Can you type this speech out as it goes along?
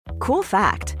Cool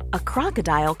fact, a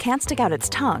crocodile can't stick out its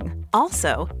tongue.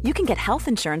 Also, you can get health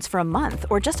insurance for a month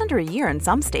or just under a year in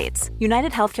some states.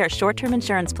 United Healthcare short-term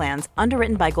insurance plans,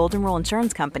 underwritten by Golden Rule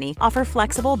Insurance Company, offer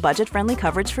flexible, budget-friendly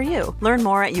coverage for you. Learn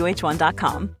more at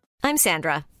uh1.com. I'm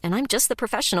Sandra, and I'm just the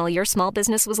professional your small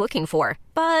business was looking for.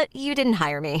 But you didn't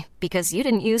hire me because you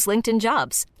didn't use LinkedIn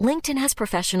Jobs. LinkedIn has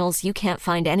professionals you can't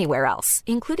find anywhere else,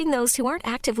 including those who aren't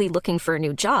actively looking for a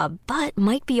new job, but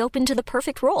might be open to the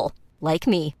perfect role, like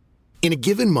me. In a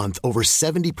given month, over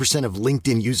 70% of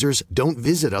LinkedIn users don't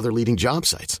visit other leading job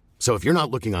sites. So if you're not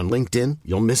looking on LinkedIn,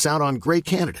 you'll miss out on great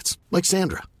candidates like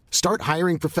Sandra. Start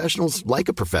hiring professionals like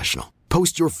a professional.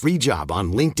 Post your free job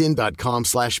on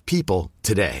linkedin.com/people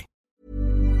today.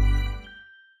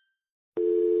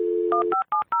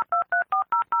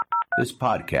 This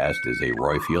podcast is a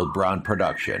Royfield Brown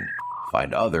production.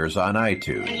 Find others on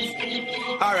iTunes.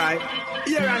 All right.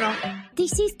 Here I know.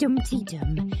 This is Dumpty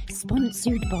Dum,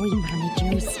 sponsored by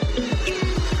managers.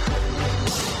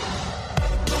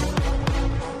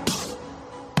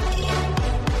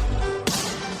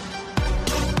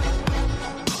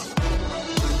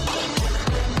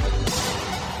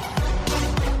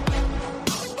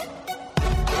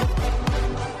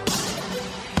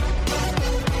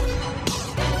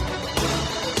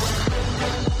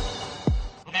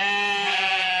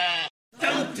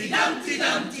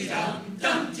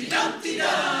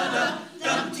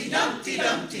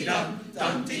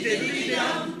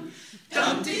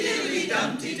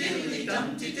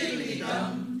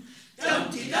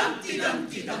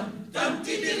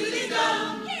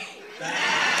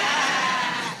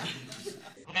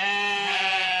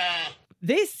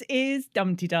 This is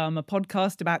Dumpty Dum, a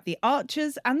podcast about the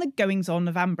archers and the goings-on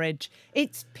of Ambridge.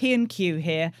 It's P&Q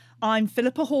here. I'm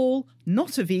Philippa Hall,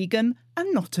 not a vegan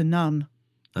and not a nun.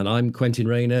 And I'm Quentin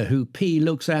Rayner, who P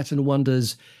looks at and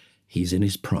wonders he's in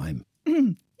his prime.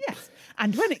 Yes,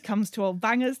 and when it comes to old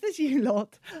bangers, there's you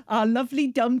lot, our lovely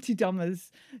Dumpty Dummers.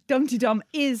 Dumpty Dum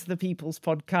is the People's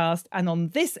Podcast, and on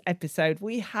this episode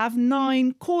we have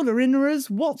 9 caller-innerers,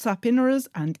 WhatsApp-innerers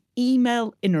and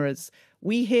email-innerers.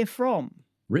 We hear from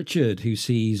Richard, who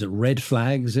sees red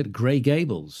flags at Grey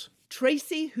Gables.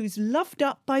 Tracy, who's loved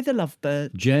up by the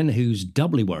lovebird. Jen, who's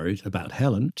doubly worried about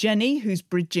Helen. Jenny, who's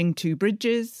bridging 2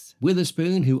 bridges.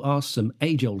 Witherspoon, who asks some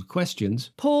age-old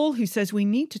questions. Paul, who says we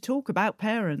need to talk about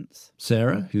parents.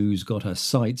 Sarah, who's got her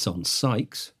sights on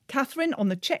Sykes. Catherine on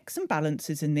the checks and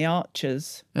balances in the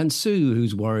Archers. And Sue,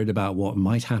 who's worried about what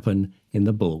might happen in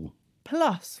the Bull.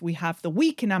 Plus, we have The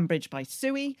Week in Ambridge by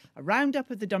Suey, a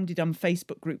roundup of the Dumpty Dum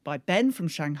Facebook group by Ben from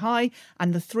Shanghai,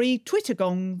 and the 3 Twitter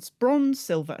gongs, bronze,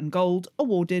 silver and gold,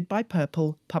 awarded by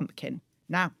Purple Pumpkin.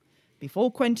 Now, before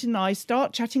Quentin and I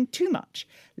start chatting too much,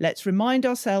 let's remind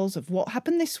ourselves of what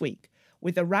happened this week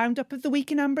with a roundup of The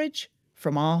Week in Ambridge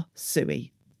from our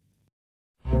Suey.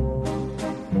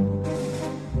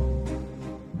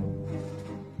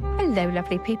 Hello,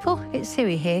 lovely people. It's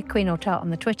Suey here, Queen or Tart on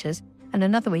the Twitters, and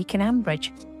another week in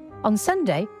Ambridge. On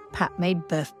Sunday, Pat made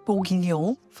Buuuf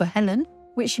Bourgninon for Helen,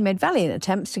 which she made valiant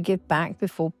attempts to give back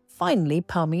before finally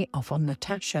palming it off on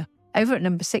Natasha. Over at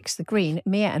number 6, The Green,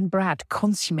 Mia and Brad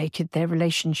consummated their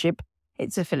relationship.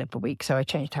 It's a Philippa week, so I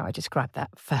changed how I described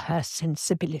that for her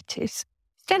sensibilities.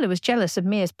 Stella was jealous of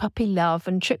Mia's puppy love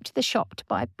and tripped to the shop to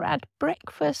buy Brad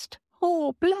breakfast.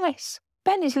 Oh, bless.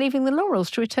 Ben is leaving the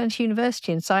Laurels to return to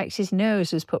university and Sykes'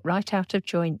 nose was put right out of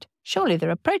joint. Surely there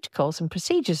are protocols and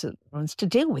procedures at once to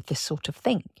deal with this sort of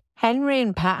thing. Henry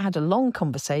and Pat had a long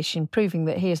conversation proving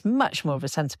that he is much more of a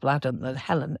sensible adult than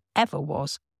Helen ever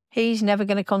was. He's never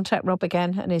going to contact Rob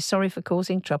again and is sorry for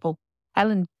causing trouble.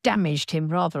 Helen damaged him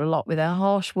rather a lot with her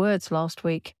harsh words last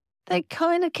week. They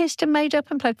kind of kissed and made up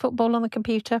and played football on the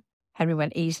computer. Henry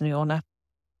went easily on her.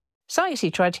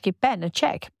 Sykesy tried to give Ben a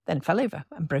check, then fell over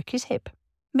and broke his hip.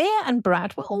 Mia and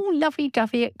Brad were all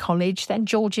lovey-dovey at college, then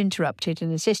George interrupted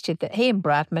and insisted that he and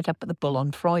Brad met up at the Bull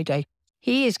on Friday.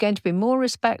 He is going to be more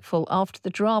respectful after the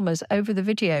dramas over the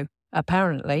video,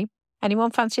 apparently.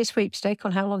 Anyone fancy a sweepstake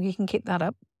on how long he can keep that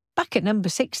up? Back at number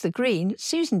 6, The Green,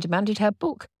 Susan demanded her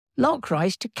book,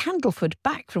 Lockrise to Candleford,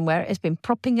 back from where it has been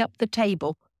propping up the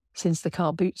table since the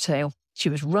car boot sale. She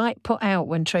was right put out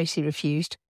when Tracy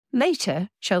refused. Later,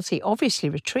 Chelsea obviously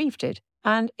retrieved it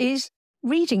and is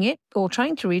reading it, or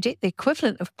trying to read it, the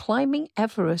equivalent of climbing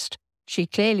Everest. She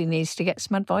clearly needs to get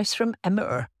some advice from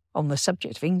Emma on the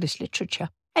subject of English literature.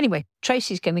 Anyway,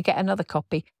 Tracy's going to get another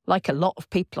copy, like a lot of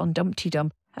people on Dumpty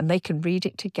Dum, and they can read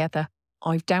it together.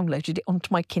 I've downloaded it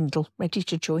onto my Kindle, ready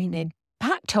to join in.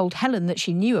 Pat told Helen that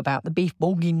she knew about the Buuuf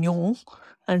Bourgninon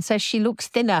and says she looks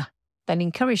thinner, then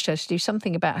encouraged her to do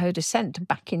something about her descent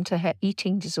back into her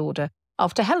eating disorder.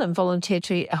 after Helen volunteered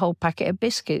to eat a whole packet of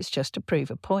biscuits just to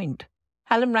prove a point.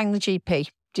 Helen rang the GP,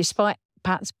 despite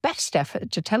Pat's best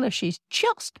effort to tell her she's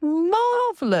just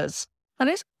marvellous and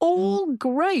it's all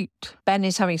great. Ben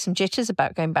is having some jitters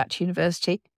about going back to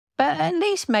university, but at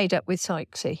least made up with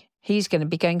Sykesy. He's going to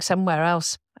be going somewhere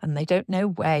else, and they don't know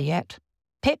where yet.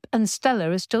 Pip and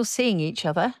Stella are still seeing each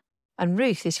other, and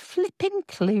Ruth is flipping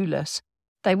clueless.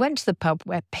 They went to the pub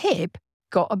where Pip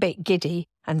got a bit giddy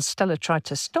and Stella tried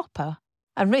to stop her,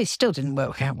 and Ruth still didn't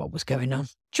work out what was going on.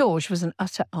 George was an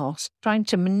utter arse, trying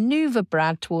to manoeuvre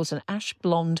Brad towards an ash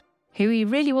blonde who he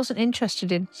really wasn't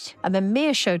interested in, and then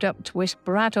Mia showed up to whisk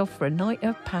Brad off for a night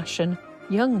of passion.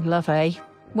 Young love, eh?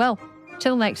 Well,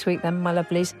 till next week then, my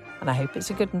lovelies, and I hope it's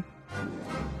a good one.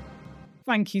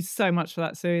 Thank you so much for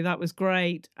that, Sue. That was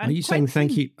great. And are you saying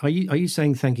thank you? Are you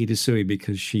saying thank you to Sue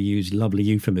because she used lovely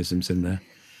euphemisms in there?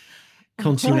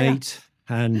 Consummate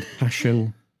and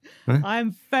passion. Huh? I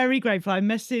am very grateful. I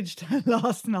messaged her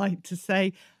last night to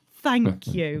say thank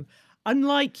you.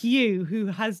 Unlike you, who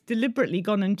has deliberately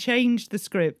gone and changed the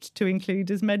script to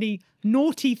include as many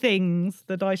naughty things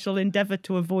that I shall endeavour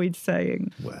to avoid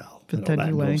saying. Well, they're not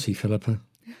that naughty, Philippa.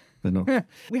 They're not.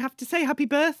 We have to say happy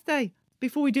birthday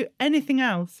before we do anything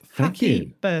else. Thank you.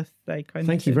 Happy birthday, Quentin.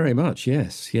 Thank you very much.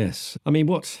 Yes, yes. I mean,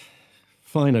 what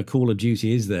finer Call of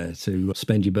Duty is there to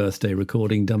spend your birthday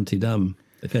recording Dumpty Dum?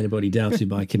 If anybody doubted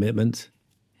my commitment,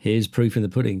 here's proof in the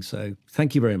pudding. So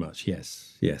thank you very much.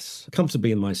 Yes, yes.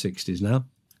 Comfortably in my 60s now.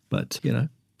 But, you know,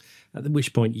 at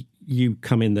which point you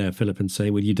come in there, Philip, and say,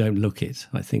 well, you don't look it.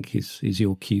 I think is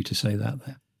your cue to say that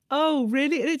there. Oh,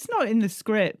 really? It's not in the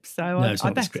script, so no, I it's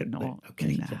not bet the script. not. No.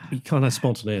 Okay, No. you can't have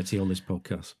spontaneity on this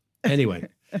podcast. Anyway,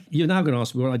 you're now going to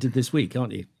ask me what I did this week,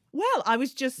 aren't you? Well, I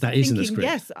was just that thinking, is in the script.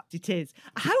 Yes, it is.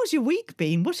 How's your week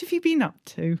been? What have you been up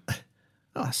to?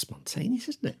 Oh, that's spontaneous,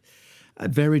 isn't it? A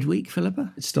varied week,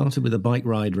 Philippa. It started with a bike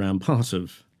ride round part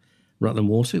of Rutland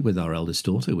Water with our eldest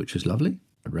daughter, which was lovely.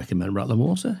 I'd recommend Rutland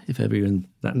Water if ever you're in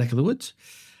that neck of the woods.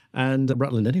 And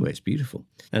Rutland anyway, it's beautiful.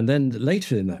 And then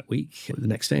later in that week, the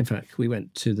next day, in fact, we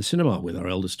went to the cinema with our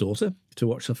eldest daughter to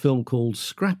watch a film called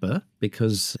Scrapper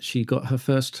because she got her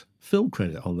first film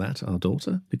credit on that, our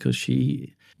daughter, because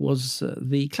she was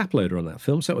the clap loader on that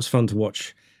film. So it was fun to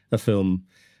watch a film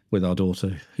with our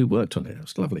daughter who worked on it. It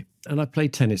was lovely. And I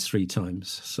played tennis 3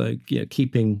 times. So, yeah,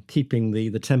 keeping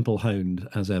the temple honed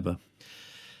as ever.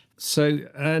 So,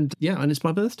 and it's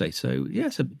my birthday. So, yeah,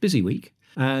 it's a busy week.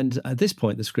 And at this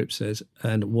point, the script says,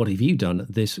 and what have you done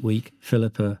this week,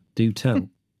 Philippa? Do tell.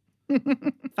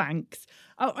 Thanks.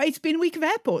 Oh, it's been a week of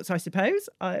airports, I suppose.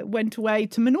 I went away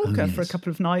to Menorca for a couple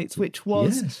of nights, which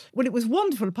was, well, it was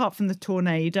wonderful apart from the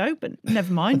tornado, but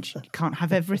never mind, you can't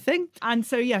have everything. And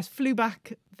so, yes, flew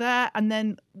back there and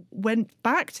then went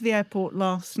back to the airport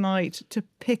last night to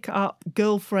pick up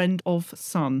girlfriend of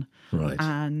son. Right.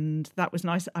 And that was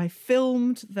nice. I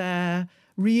filmed their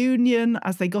reunion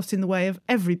as they got in the way of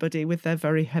everybody with their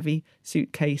very heavy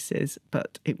suitcases,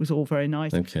 but it was all very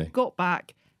nice. Okay. Got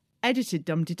back, edited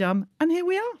Dumpty Dum, and here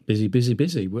we are. Busy, busy,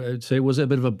 busy. So was it a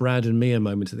bit of a Brad and Mia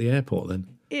moment at the airport then?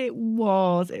 It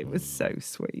was so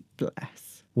sweet,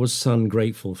 bless. Was son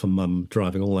grateful for mum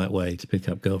driving all that way to pick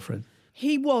up girlfriend?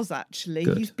 He was actually.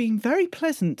 Good. He's been very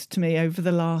pleasant to me over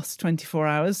the last 24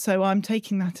 hours, so I'm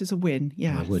taking that as a win,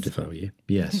 yes. I would if I were you,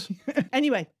 yes.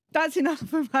 Anyway, that's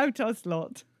enough about us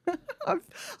lot.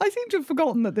 I seem to have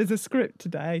forgotten that there's a script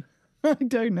today. I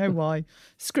don't know why.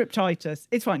 Scriptitis.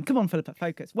 It's fine. Come on, Philippa,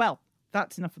 focus. Well,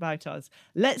 that's enough about us.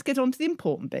 Let's get on to the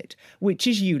important bit, which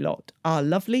is you lot, our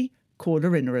lovely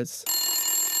caller-innerers.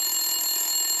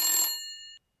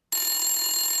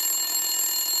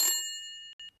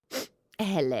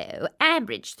 Hello,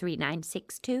 Ambridge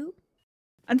 3962.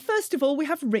 And first of all, we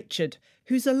have Richard,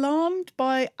 who's alarmed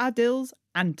by Adil's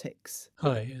antics.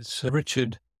 Hi, it's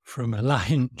Richard from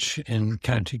Lahinch in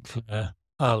County Clare,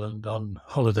 Ireland on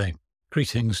holiday.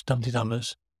 Greetings, Dumpty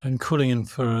Dummers. I'm calling in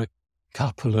for a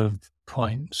couple of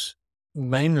points,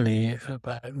 mainly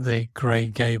about the Grey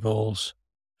Gables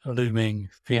looming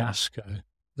fiasco.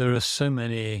 There are so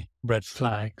many red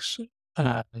flags,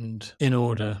 and in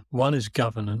order, one is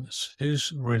governance.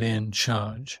 Who's really in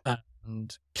charge?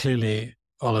 And clearly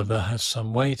Oliver has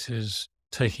some weight, is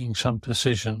taking some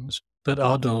decisions, but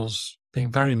Ardell's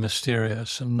being very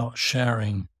mysterious and not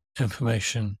sharing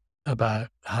information about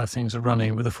how things are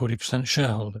running with a 40%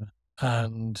 shareholder.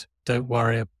 And don't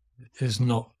worry, is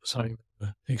not something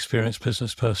an experienced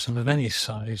business person of any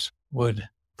size would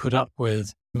put up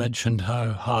with. Mentioned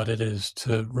how hard it is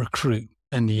to recruit,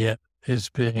 and yet is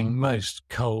being most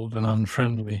cold and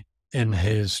unfriendly in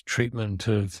his treatment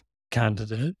of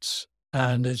candidates.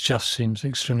 And it just seems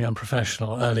extremely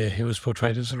unprofessional. Earlier, he was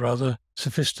portrayed as a rather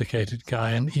sophisticated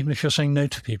guy. And even if you're saying no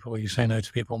to people, you say no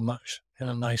to people much in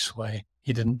a nice way.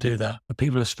 He didn't do that. But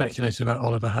people have speculated about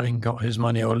Oliver having got his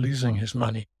money or losing his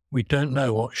money. We don't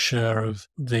know what share of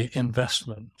the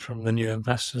investment from the new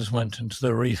investors went into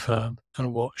the refurb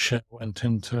and what share went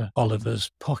into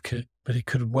Oliver's pocket. But it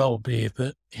could well be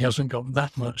that he hasn't got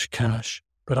that much cash.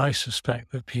 But I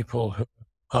suspect that people who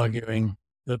are arguing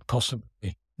that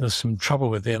possibly there's some trouble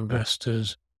with the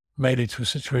investors may lead to a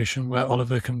situation where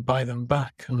Oliver can buy them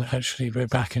back and actually be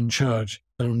back in charge.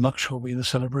 And much will be the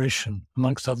celebration,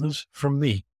 amongst others, from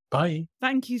me. Bye.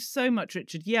 Thank you so much,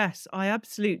 Richard. Yes, I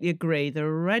absolutely agree. There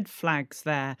are red flags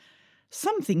there.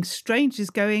 Something strange is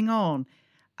going on.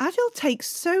 Adil takes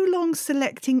so long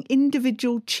selecting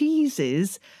individual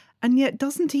cheeses and yet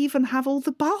doesn't even have all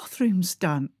the bathrooms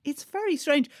done. It's very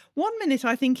strange. One minute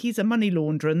I think he's a money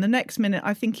launderer and the next minute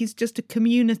I think he's just a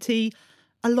community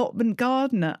allotment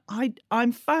gardener.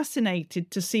 I'm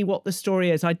fascinated to see what the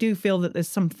story is. I do feel that there's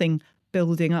something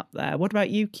building up there. What about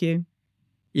you, Q?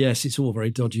 Yes, it's all very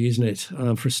dodgy, isn't it?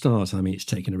 For a start, I mean, it's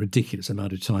taken a ridiculous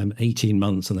amount of time, 18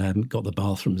 months, and they haven't got the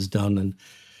bathrooms done.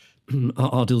 And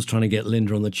Adil's trying to get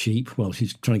Linda on the cheap. Well,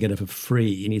 she's trying to get her for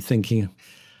free. And you're thinking,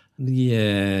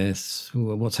 yes,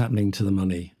 what's happening to the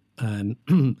money? And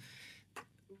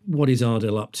what is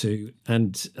Adil up to?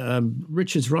 And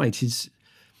Richard's right. He's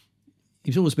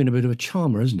always been a bit of a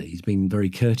charmer, hasn't he? He's been very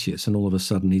courteous, and all of a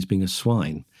sudden he's being a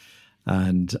swine.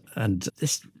 And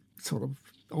this sort of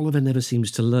Oliver never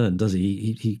seems to learn, does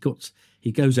he?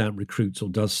 He goes out and recruits or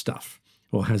does stuff,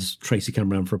 or has Tracy come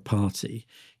around for a party,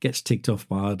 gets ticked off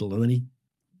by Adil, and then he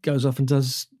goes off and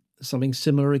does something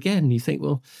similar again. You think,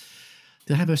 well,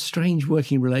 they have a strange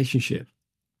working relationship,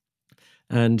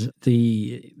 and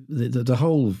the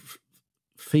whole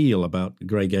feel about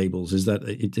Grey Gables is that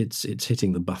it's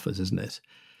hitting the buffers, isn't it?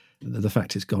 The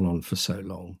fact it's gone on for so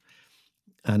long,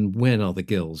 and when are the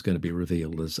girls going to be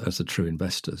revealed as the true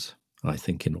investors? I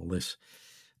think in all this,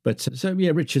 but so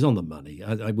yeah, Richard's on the money.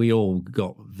 We all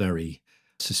got very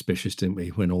suspicious, didn't we,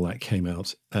 when all that came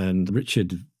out? And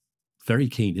Richard, very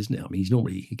keen, isn't it? I mean,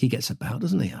 he gets about,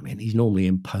 doesn't he? I mean, he's normally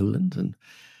in Poland, and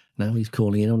now he's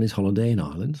calling in on his holiday in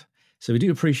Ireland. So we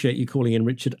do appreciate you calling in,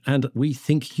 Richard, and we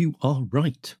think you are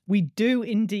right. We do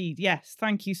indeed, yes.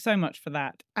 Thank you so much for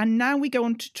that. And now we go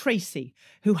on to Tracy,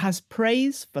 who has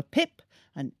praise for Pip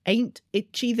and Ain't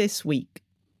Itchy this week.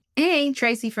 Hey,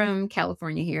 Tracy from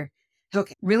California here.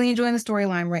 Okay, really enjoying the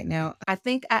storyline right now. I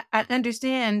think I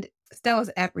understand Stella's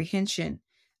apprehension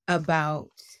about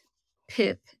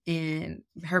Pip and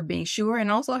her being sure,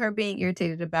 and also her being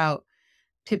irritated about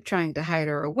Pip trying to hide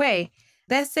her away.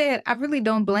 That said, I really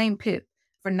don't blame Pip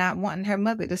for not wanting her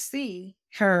mother to see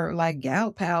her like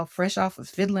gal pal fresh off of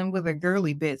fiddling with her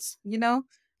girly bits, you know?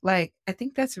 Like, I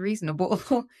think that's reasonable.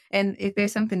 And if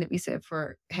there's something to be said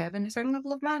for having a certain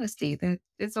level of modesty, then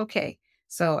it's okay.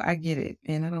 So I get it.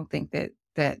 And I don't think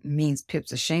that means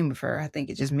Pip's ashamed of her. I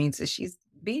think it just means that she's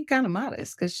being kind of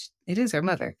modest because it is her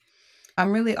mother.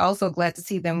 I'm really also glad to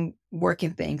see them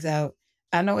working things out.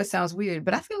 I know it sounds weird,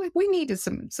 but I feel like we needed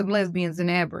some lesbians in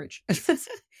Ambridge.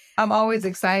 I'm always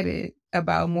excited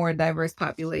about more diverse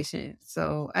population.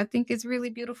 So I think it's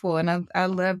really beautiful. And I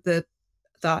love the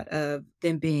thought of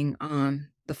them being on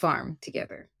the farm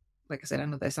together. Like I said, I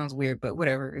know that sounds weird, but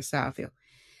whatever, it's how I feel.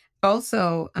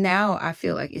 Also, now I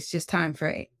feel like it's just time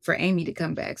for Amy to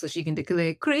come back so she can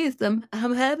declare, Chris, I'm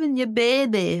having your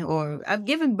baby, or I'm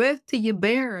giving birth to your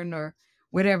bairn, or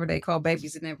whatever they call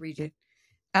babies in that region.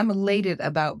 I'm elated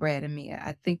about Brad and Mia.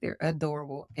 I think they're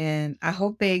adorable. And I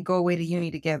hope they go away to uni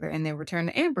together and then return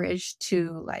to Ambridge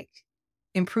to like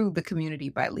improve the community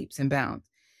by leaps and bounds.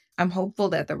 I'm hopeful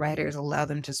that the writers allow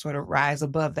them to sort of rise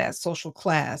above that social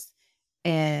class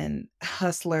and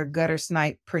hustler gutter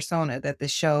snipe persona that the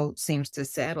show seems to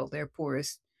saddle their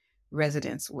poorest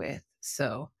residents with.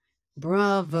 So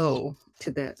bravo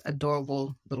to that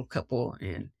adorable little couple.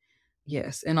 And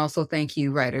yes, and also thank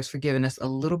you, writers, for giving us a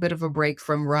little bit of a break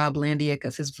from Rob Landia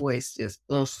because his voice just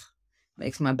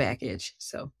makes my back itch.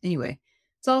 So anyway,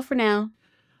 that's all for now.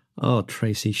 Oh,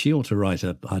 Tracy, she ought to write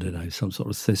some sort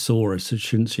of thesaurus,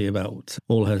 shouldn't she, about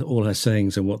all her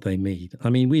sayings and what they mean. I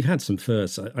mean, we've had some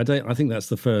firsts. I think that's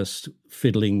the first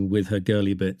fiddling with her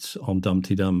girly bits on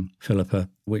Dumpty Dum, Philippa,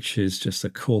 which is just a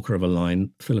corker of a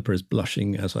line. Philippa is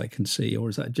blushing, as I can see, or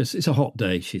is that just, it's a hot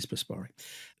day, she's perspiring.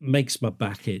 Makes my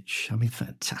back itch. I mean,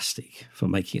 fantastic for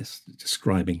making us,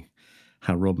 describing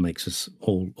how Rob makes us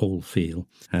all feel.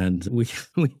 And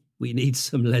we need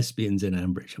some lesbians in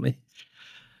Ambridge. I mean,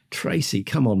 Tracy,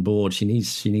 come on board. She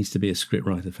needs to be a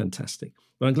scriptwriter. Fantastic.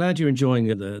 Well, I'm glad you're enjoying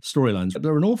the storylines.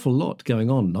 There are an awful lot going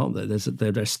on, aren't there?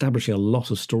 They're establishing a lot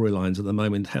of storylines at the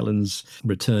moment. Helen's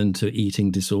return to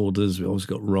eating disorders. We've also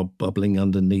got Rob bubbling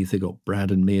underneath. We've got Brad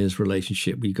and Mia's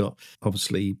relationship. We've got,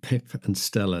 obviously, Pip and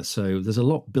Stella. So there's a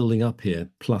lot building up here,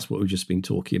 plus what we've just been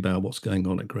talking about, what's going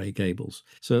on at Grey Gables.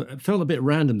 So it felt a bit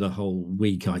random the whole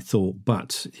week, I thought,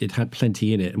 but it had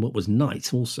plenty in it. And what was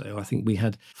nice also, I think we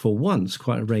had, for once,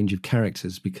 quite a range of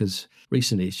characters, because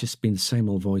recently it's just been the same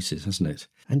old voices, hasn't it?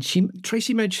 And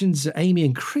Tracy mentions Amy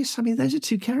and Chris. I mean, those are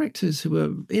two characters who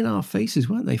were in our faces,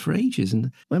 weren't they, for ages?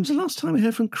 And when was the last time we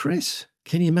heard from Chris?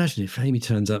 Can you imagine if Amy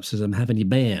turns up and says, I'm having you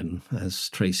ban, as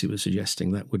Tracy was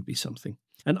suggesting? That would be something.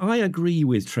 And I agree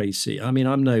with Tracy. I mean,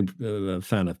 I'm no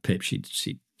fan of Pip. She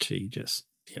just,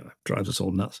 drives us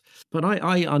all nuts. But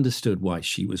I understood why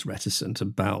she was reticent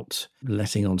about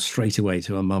letting on straight away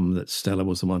to her mum that Stella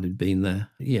was the one who'd been there.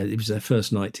 Yeah, it was their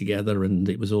first night together and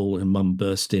it was all, her mum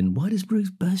burst in. Why does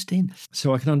Ruth burst in?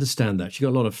 So I can understand that. She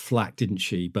got a lot of flack, didn't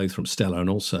she, both from Stella and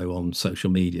also on social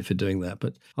media for doing that.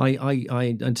 But I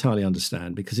entirely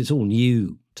understand, because it's all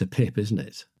new to Pip, isn't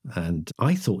it? And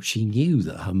I thought she knew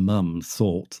that her mum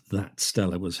thought that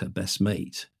Stella was her best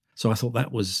mate. So I thought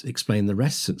that was explain the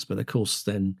reticence. But of course,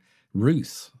 then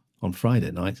Ruth on Friday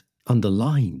night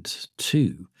underlined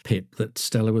to Pip that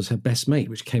Stella was her best mate,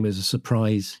 which came as a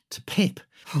surprise to Pip.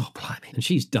 Oh, blimey. And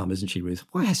she's dumb, isn't she, Ruth?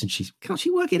 Why hasn't she? Can't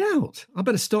she work it out? I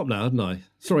better stop now, hadn't I?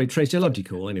 Sorry, Tracy, I loved your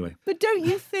call anyway. But don't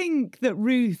you think that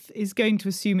Ruth is going to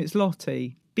assume it's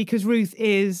Lottie? Because Ruth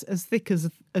is as thick as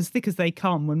they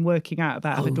come when working out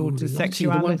about her daughter's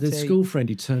sexuality. The school friend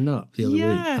who turned up the other week.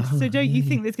 Yeah, so don't you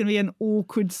think there's going to be an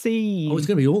awkward scene? Oh, it's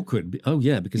going to be awkward. Oh,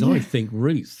 yeah, because I think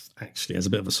Ruth actually has a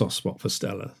bit of a soft spot for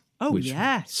Stella. Oh,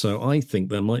 yes. So I think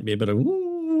there might be a bit of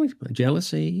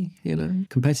jealousy,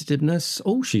 competitiveness.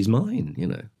 Oh, she's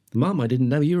mine, Mum, I didn't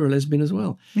know you were a lesbian as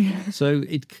well. Yeah. So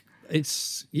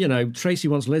it's, Tracy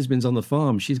wants lesbians on the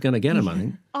farm. She's going to get them, I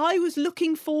think. I was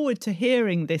looking forward to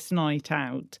hearing this night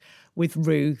out with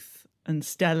Ruth and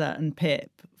Stella and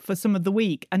Pip for some of the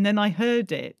week. And then I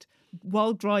heard it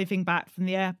while driving back from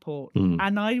the airport.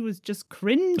 And I was just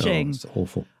cringing. Oh, it's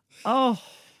awful. Oh,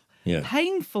 yeah.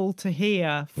 Painful to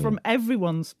hear from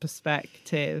everyone's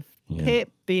perspective. Yeah.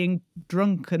 Pip being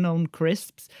drunken on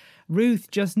crisps. Ruth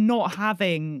just not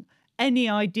having any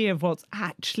idea of what's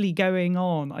actually going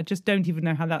on. I just don't even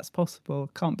know how that's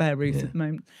possible. Can't bear Ruth at the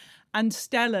moment. And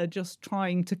Stella just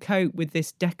trying to cope with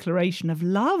this declaration of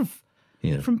love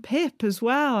from Pip as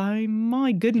well. I mean,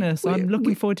 my goodness, I'm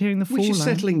looking forward to hearing the fallout. Which is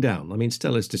settling down. I mean,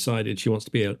 Stella's decided she wants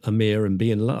to be a Mia and be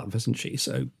in love, hasn't she?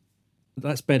 So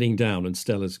that's bedding down, and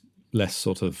Stella's less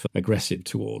sort of aggressive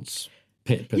towards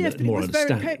Pip and more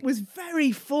understanding. Pip was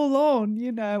very full on,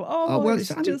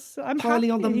 I'm piling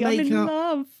happy, on the makeup. I'm in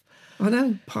love. I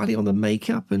know, piling on the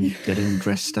makeup and getting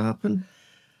dressed up and...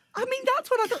 I mean, that's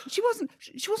what I thought. She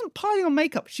wasn't piling on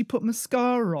makeup. She put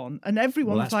mascara on, and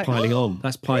everyone was like, piling on.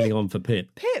 That's piling on for Pip.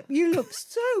 Pip, you look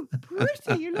so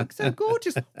pretty. You look so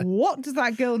gorgeous. What does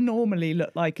that girl normally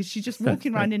look like? Is she just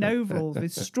walking around in overalls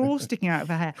with straw sticking out of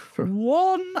her hair?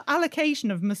 One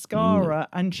allocation of mascara,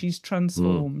 and she's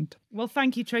transformed. Well,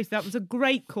 thank you, Tracy. That was a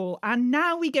great call. And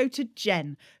now we go to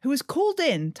Jen, who has called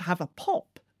in to have a pop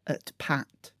at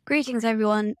Pat. Greetings,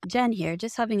 everyone. Jen here,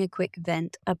 just having a quick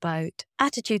vent about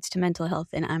attitudes to mental health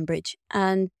in Ambridge.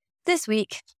 And this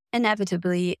week,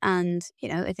 inevitably, and,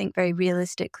 I think very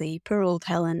realistically, poor old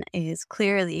Helen is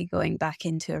clearly going back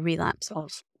into a relapse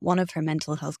of one of her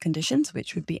mental health conditions,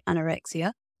 which would be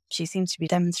anorexia. She seems to be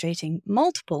demonstrating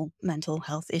multiple mental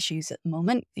health issues at the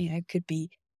moment. Could be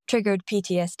triggered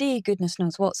PTSD, goodness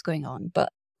knows what's going on,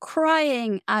 but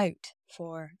crying out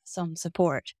for some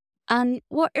support. And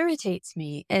what irritates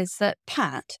me is that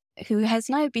Pat, who has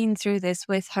now been through this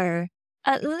with her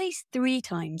at least 3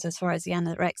 times as far as the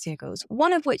anorexia goes,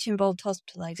 one of which involved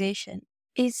hospitalisation,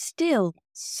 is still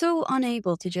so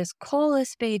unable to just call a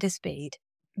spade,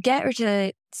 get her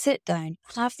to sit down,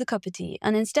 have the cup of tea,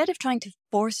 and instead of trying to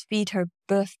force feed her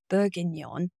Buuuf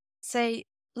Bourgninon, say,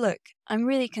 look, I'm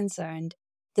really concerned.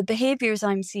 The behaviours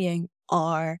I'm seeing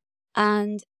are,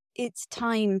 and it's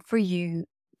time for you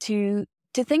to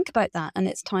think about that, and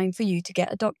it's time for you to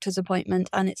get a doctor's appointment,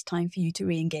 and it's time for you to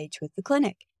re-engage with the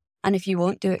clinic. And if you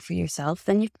won't do it for yourself,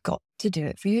 then you've got to do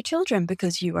it for your children,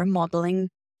 because you are modelling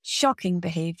shocking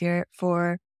behaviour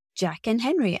for Jack and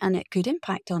Henry, and it could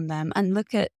impact on them. And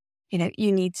look at,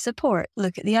 you need support.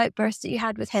 Look at the outburst that you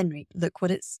had with Henry. Look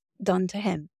what it's done to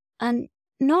him. And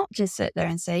not just sit there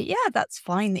and say, yeah, that's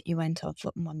fine that you went off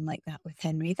on one like that with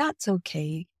Henry. That's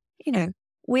okay.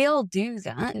 We all do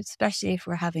that, especially if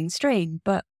we're having strain,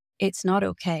 but it's not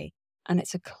okay. And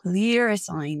it's a clear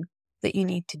sign that you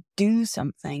need to do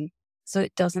something so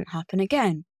it doesn't happen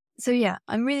again. So yeah,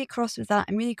 I'm really cross with that.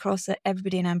 I'm really cross that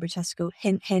everybody in Ambridge has to go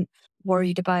hint, hint,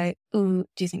 worried about, oh,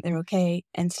 do you think they're okay?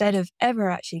 Instead of ever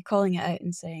actually calling it out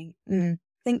and saying,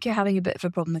 think you're having a bit of a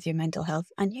problem with your mental health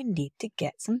and you need to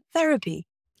get some therapy.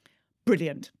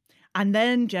 Brilliant. And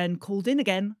then Jen called in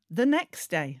again the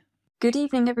next day. Good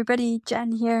evening, everybody.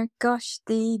 Jen here. Gosh,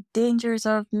 the dangers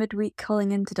of midweek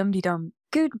calling into Dum-de-Dum.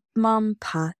 Good mum,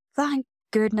 Pat. Thank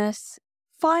goodness.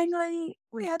 Finally,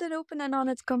 we had an open and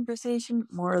honest conversation,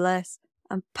 more or less.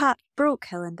 And Pat broke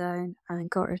Helen down and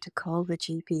got her to call the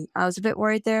GP. I was a bit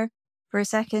worried there for a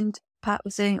second. Pat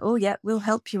was saying, oh yeah, we'll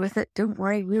help you with it. Don't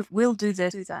worry, we'll do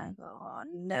this, do that. Oh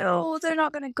no, they're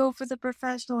not going to go for the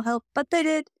professional help, but they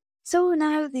did. So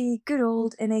now the good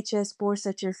old NHS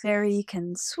Borsetshire Fairy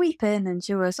can sweep in and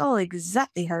show us all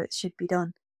exactly how it should be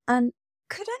done. And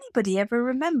could anybody ever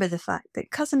remember the fact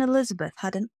that Cousin Elizabeth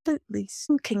had an absolutely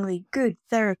stinkingly good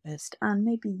therapist and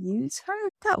maybe use her?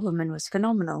 That woman was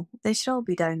phenomenal. They should all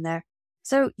be down there.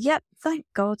 So, yep, thank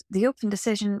God the open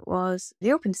discussion was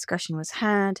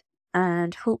had,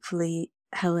 and hopefully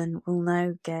Helen will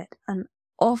now get an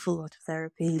awful lot of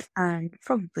therapy and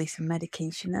probably some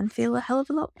medication and feel a hell of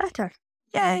a lot better.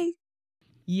 Yay!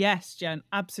 Yes, Jen,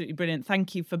 absolutely brilliant.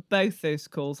 Thank you for both those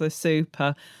calls. They're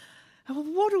super. Oh,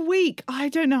 what a week. I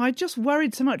don't know. I just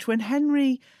worried so much when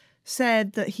Henry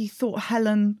said that he thought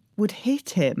Helen would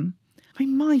hit him. I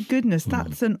mean, my goodness,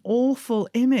 that's an awful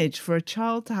image for a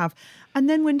child to have. And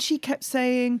then when she kept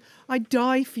saying, I'd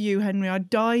die for you, Henry, I'd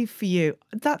die for you.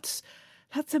 That's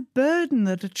a burden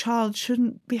that a child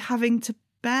shouldn't be having to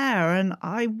bear. And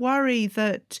I worry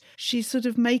that she's sort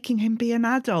of making him be an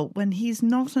adult when he's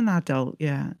not an adult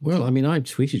yet. Well, I mean, I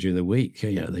tweeted during the week,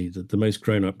 the most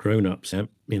grown-ups in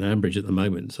Ambridge at the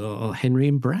moment are Henry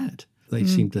and Brad. They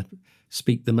seem to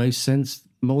speak the most sense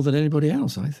more than anybody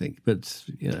else, I think. But,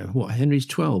 Henry's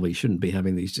 12, he shouldn't be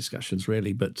having these discussions,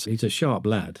 really, but he's a sharp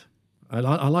lad. I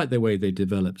like the way they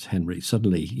developed Henry.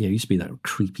 Suddenly, he used to be that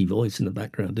creepy voice in the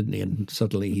background, didn't he? And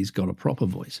suddenly he's got a proper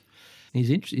voice.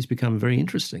 He's become very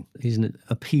interesting. He's an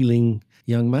appealing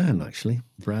young man, actually,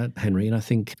 Brad Henry, and I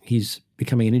think he's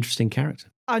becoming an interesting character.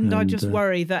 And I just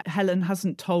worry that Helen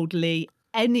hasn't told Lee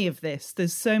any of this.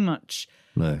 There's so much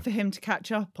for him to catch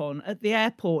up on. At the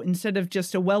airport, instead of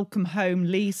just a welcome home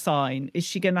Lee sign, is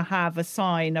she going to have a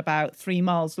sign about 3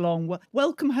 miles long?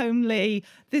 Welcome home, Lee.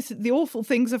 The awful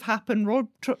things have happened.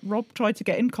 Rob tried to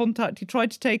get in contact. He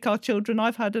tried to take our children.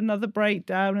 I've had another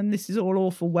breakdown and this is all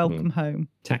awful. Welcome home.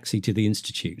 Taxi to the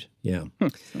Institute. Yeah.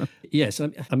 Yes.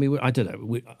 I mean, I don't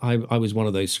know. I was one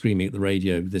of those screaming at the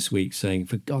radio this week saying,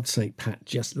 for God's sake, Pat,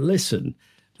 just listen.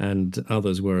 And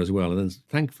others were as well. And then,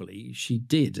 thankfully, she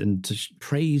did. And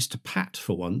praise to Pat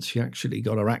for once. She actually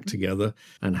got her act together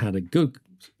and had a good,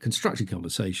 constructive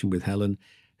conversation with Helen,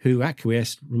 who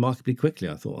acquiesced remarkably quickly.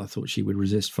 I thought she would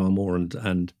resist far more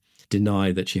and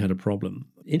deny that she had a problem.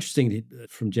 Interestingly,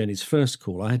 from Jenny's first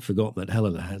call, I had forgotten that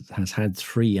Helen has had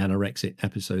 3 anorexic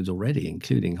episodes already,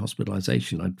 including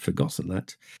hospitalisation. I'd forgotten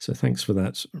that. So thanks for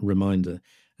that reminder.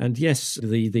 And yes,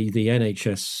 the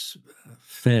NHS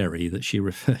fairy that she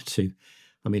referred to,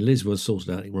 I mean, Liz was sorted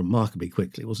out remarkably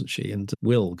quickly, wasn't she? And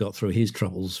Will got through his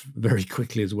troubles very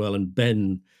quickly as well. And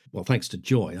Ben, well, thanks to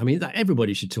Joy. I mean,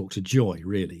 everybody should talk to Joy,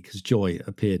 really, because Joy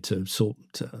appeared to sort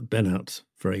Ben out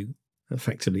very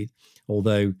effectively.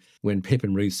 Although when Pip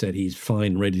and Ruth said he's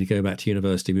fine, ready to go back to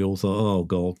university, we all thought, oh,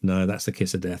 God, no, that's the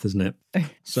kiss of death, isn't it?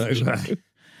 So,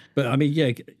 but I mean,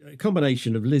 yeah, a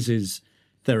combination of Liz's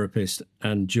therapist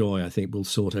and Joy, I think, will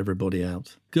sort everybody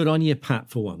out. Good on you, Pat,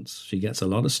 for once. She gets a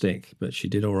lot of stick, but she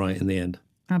did all right in the end.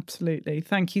 Absolutely.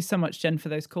 Thank you so much, Jen, for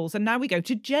those calls. And now we go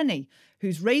to Jenny,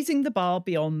 who's raising the bar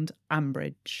beyond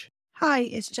Ambridge. Hi,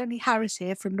 it's Jenny Harris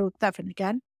here from North Devon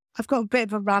again. I've got a bit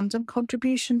of a random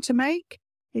contribution to make.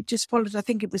 It just followed, I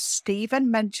think it was Stephen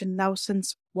mentioned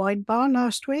Nelson's Wine Bar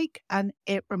last week, and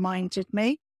it reminded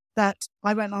me that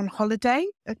I went on holiday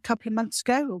a couple of months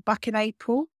ago, or back in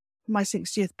April, my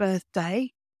 60th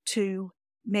birthday, to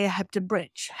near Hebden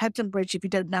Bridge. Hebden Bridge, if you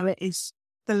don't know it, is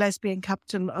the lesbian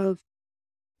capital of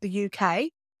the UK.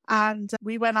 And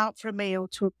we went out for a meal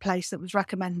to a place that was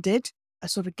recommended, a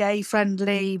sort of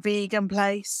gay-friendly, vegan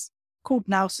place called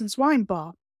Nelson's Wine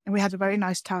Bar. And we had a very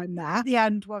nice time there. At the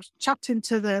end, I was chatting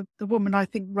to the woman I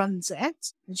think runs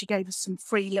it, and she gave us some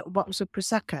free little bottles of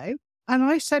Prosecco. And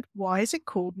I said, why is it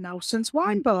called Nelson's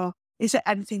Wine Bar? Is it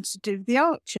anything to do with the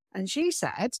Archer? And she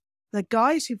said, the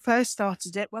guys who first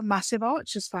started it were massive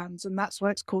Archers fans, and that's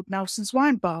why it's called Nelson's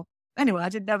Wine Bar. Anyway, I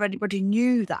didn't know if anybody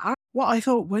knew that. What I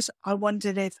thought was, I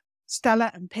wondered if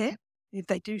Stella and Pip, if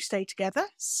they do stay together,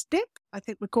 Stip, I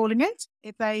think we're calling it,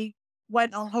 if they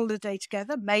went on holiday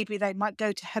together, maybe they might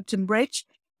go to Hebden Bridge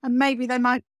and maybe they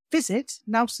might visit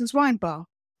Nelson's Wine Bar.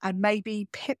 And maybe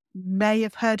Pip may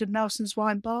have heard of Nelson's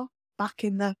Wine Bar back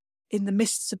in the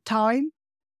mists of time.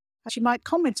 She might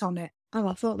comment on it. Oh,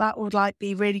 I thought that would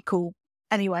be really cool.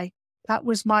 Anyway, that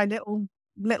was my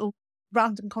little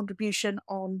random contribution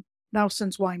on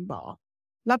Nelson's Wine Bar.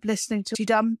 Love listening to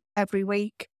Dum every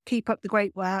week. Keep up the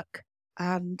great work.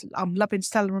 And I'm loving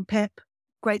Stella and Pip.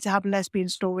 Great to have a lesbian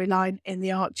storyline in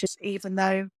The Archers, even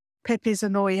though Pip is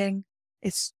annoying.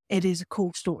 It is a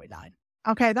cool storyline.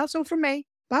 Okay, that's all from me.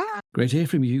 Bye. Great to hear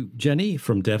from you, Jenny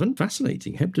from Devon.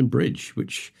 Fascinating. Hebden Bridge,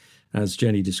 which, as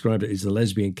Jenny described it, is the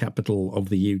lesbian capital of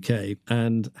the UK.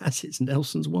 And as it's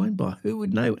Nelson's Wine Bar, who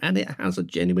would know? And it has a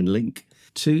genuine link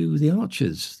to the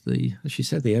Archers. As she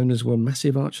said, the owners were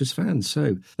massive Archers fans.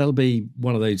 So that'll be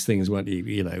one of those things, won't you?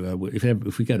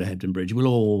 If we go to Hebden Bridge, we'll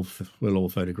all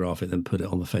photograph it and put it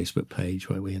on the Facebook page,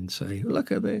 won't we? And say,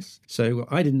 look at this. So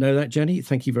I didn't know that, Jenny.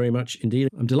 Thank you very much indeed.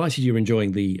 I'm delighted you're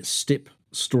enjoying the Stip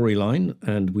storyline,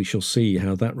 and we shall see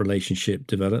how that relationship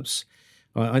develops.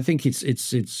 I think it's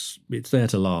there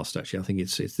to last. Actually, I think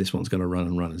it's this one's going to run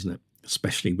and run, isn't it?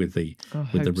 Especially with the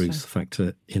Ruth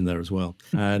factor in there as well.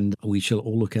 And we shall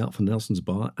all look out for Nelson's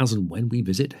Bar as and when we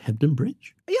visit Hebden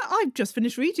Bridge. Yeah, I've just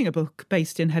finished reading a book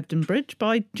based in Hebden Bridge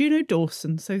by Juno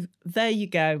Dawson. So there you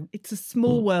go. It's a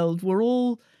small world. We're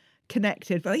all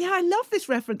connected. But yeah, I love this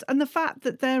reference. And the fact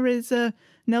that there is a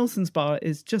Nelson's Bar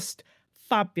is just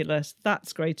fabulous.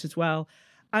 That's great as well.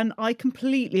 And I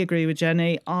completely agree with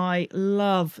Jenny. I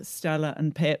love Stella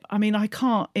and Pip. I mean, I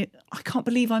can't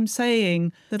believe I'm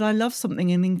saying that I love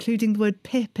something and including the word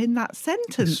Pip in that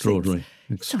sentence. Extraordinary.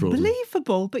 It's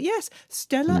unbelievable. But yes,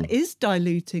 Stella is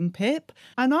diluting Pip,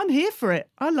 and I'm here for it.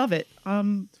 I love it.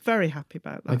 I'm very happy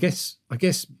about that. I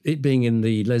guess it being in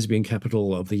the lesbian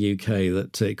capital of the UK,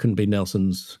 that it couldn't be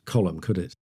Nelson's column, could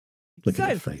it? Look at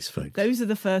your face, folks. Those are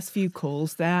the first few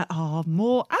calls. There are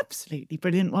more absolutely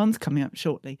brilliant ones coming up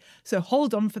shortly. So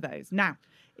hold on for those. Now,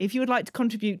 if you would like to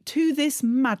contribute to this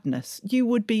madness, you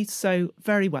would be so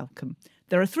very welcome.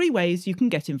 There are 3 ways you can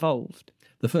get involved.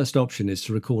 The first option is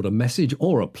to record a message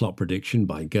or a plot prediction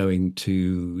by going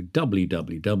to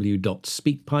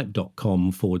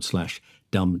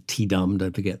www.speakpipe.com/dumtdum.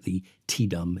 Don't forget the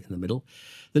T-dum in the middle.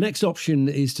 The next option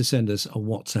is to send us a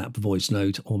WhatsApp voice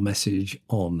note or message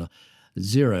on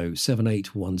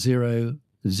 07810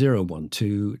 012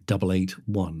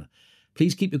 881.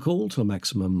 Please keep your call to a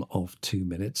maximum of 2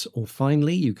 minutes. Or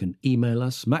finally, you can email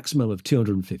us, maximum of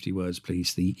 250 words,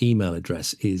 please. The email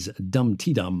address is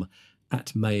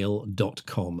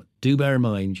dumtdum@mail.com. Do bear in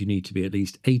mind you need to be at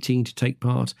least 18 to take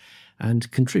part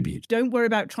and contribute. Don't worry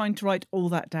about trying to write all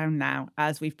that down now,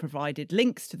 as we've provided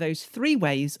links to those 3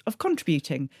 ways of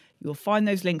contributing. You'll find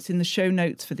those links in the show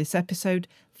notes for this episode.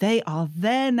 They are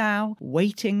there now,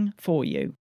 waiting for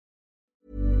you.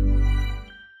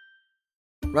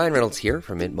 Ryan Reynolds here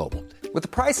from Mint Mobile. With the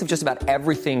price of just about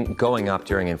everything going up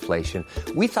during inflation,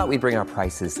 we thought we'd bring our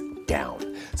prices down.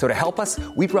 So to help us,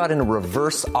 we brought in a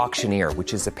reverse auctioneer,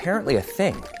 which is apparently a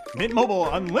thing. Mint Mobile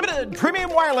Unlimited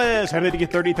Premium Wireless. How to get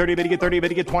 30, 30, how to get 30, how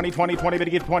to get 20, 20, 20, how to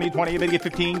get 20, 20, how to get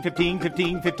 15, 15,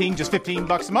 15, 15, just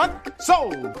 $15 a month?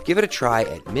 Sold! Give it a try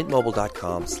at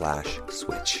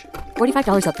mintmobile.com/switch.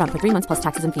 $45 up front for 3 months plus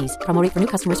taxes and fees. Promo rate for new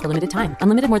customers for limited time.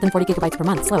 Unlimited more than 40 gigabytes per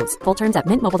month. Slows full terms at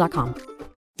mintmobile.com.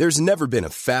 There's never been a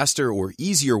faster or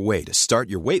easier way to start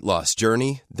your weight loss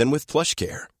journey than with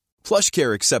PlushCare.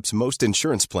 PlushCare accepts most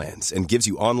insurance plans and gives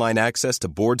you online access to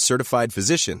board-certified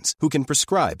physicians who can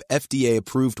prescribe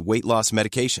FDA-approved weight loss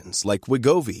medications like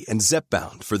Wegovy and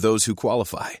Zepbound for those who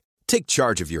qualify. Take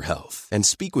charge of your health and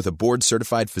speak with a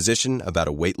board-certified physician about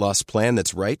a weight loss plan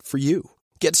that's right for you.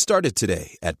 Get started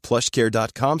today at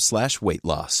plushcare.com/weight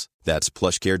loss. That's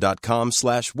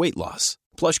plushcare.com/weight loss.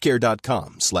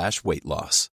 plushcare.com/weight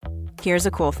loss. Here's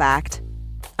a cool fact.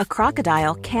 A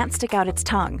crocodile can't stick out its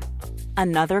tongue.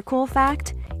 Another cool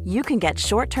fact, you can get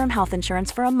short-term health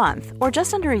insurance for a month or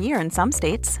just under a year in some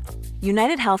states.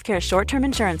 United Healthcare short-term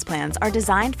insurance plans are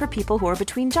designed for people who are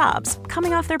between jobs,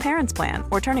 coming off their parents' plan,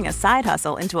 or turning a side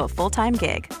hustle into a full-time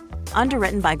gig.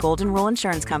 Underwritten by Golden Rule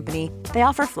Insurance Company, they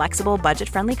offer flexible,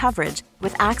 budget-friendly coverage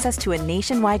with access to a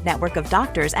nationwide network of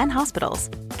doctors and hospitals.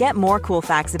 Get more cool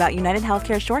facts about United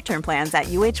Healthcare short-term plans at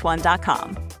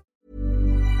uh1.com.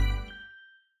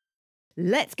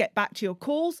 Let's get back to your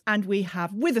calls, and we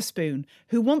have Witherspoon,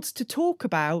 who wants to talk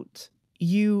about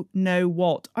you know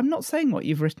what. I'm not saying what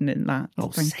you've written in that.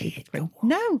 Oh, say it. Go on.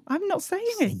 No, I'm not saying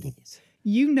it.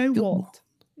 You know what.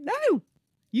 No,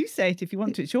 you say it if you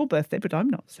want to. It's your birthday, but I'm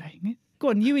not saying it. Go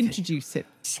on, you introduce it.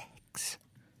 Sex.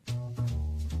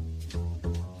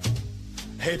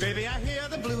 Hey, baby, I hear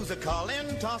the blues are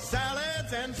calling. Toss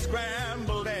salads and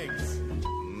scrambled eggs.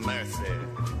 Mercy.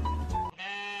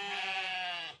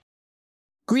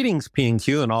 Greetings,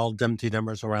 P&Q and all Dumpty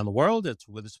Dummers around the world. It's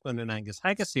Witherspoon and Angus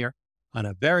Haggis here on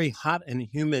a very hot and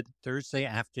humid Thursday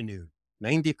afternoon,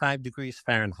 95 degrees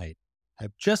Fahrenheit.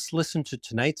 I've just listened to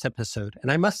tonight's episode,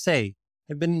 and I must say,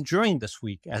 I've been enjoying this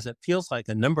week as it feels like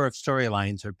a number of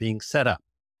storylines are being set up.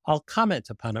 I'll comment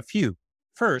upon a few.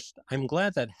 First, I'm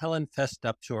glad that Helen fessed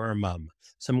up to her mum.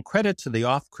 Some credit to the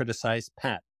oft-criticized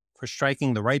Pat for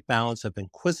striking the right balance of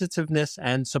inquisitiveness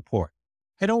and support.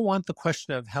 I don't want the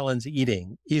question of Helen's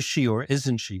eating, is she or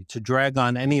isn't she, to drag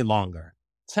on any longer.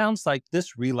 It sounds like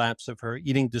this relapse of her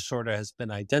eating disorder has been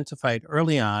identified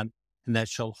early on and that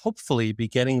she'll hopefully be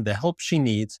getting the help she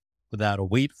needs without a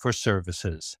wait for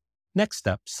services. Next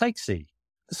up, Sykesy,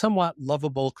 the somewhat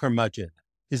lovable curmudgeon.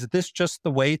 Is this just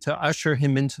the way to usher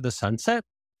him into the sunset?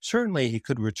 Certainly he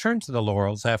could return to the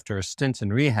laurels after a stint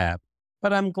in rehab,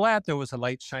 but I'm glad there was a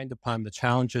light shined upon the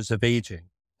challenges of aging,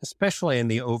 especially in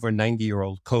the over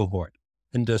 90-year-old cohort.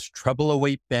 And does trouble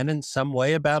await Ben in some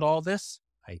way about all this?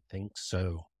 I think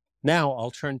so. Now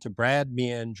I'll turn to Brad,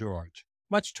 Mia, and George.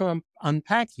 Much to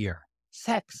unpack here.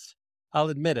 Sex. I'll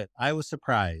admit it, I was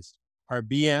surprised. Are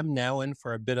BM now in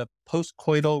for a bit of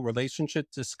post-coital relationship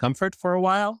discomfort for a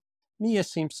while? Mia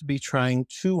seems to be trying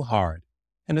too hard.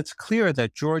 And it's clear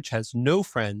that George has no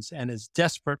friends and is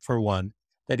desperate for one,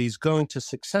 that he's going to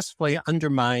successfully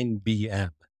undermine BM.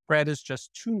 Brad is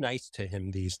just too nice to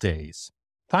him these days.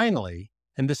 Finally,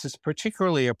 and this is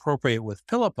particularly appropriate with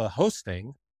Philippa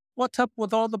hosting, what's up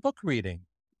with all the book reading?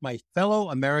 My fellow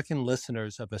American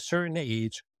listeners of a certain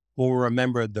age will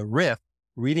remember the riff,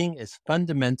 Reading is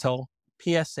Fundamental,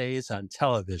 PSAs on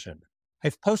Television.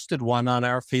 I've posted one on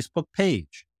our Facebook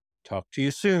page. Talk to you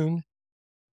soon.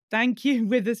 Thank you,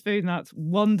 Witherspoon. That's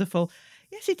wonderful.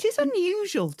 Yes, it is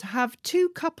unusual to have two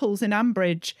couples in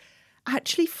Ambridge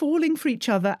actually falling for each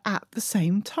other at the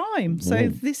same time. So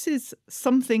this is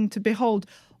something to behold.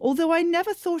 Although I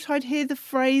never thought I'd hear the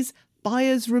phrase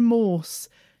buyer's remorse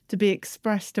to be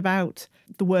expressed about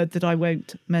the word that I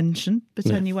won't mention.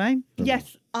 But anyway,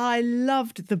 yes, I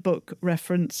loved the book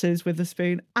references,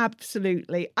 Witherspoon.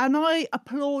 Absolutely. And I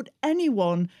applaud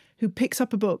anyone who picks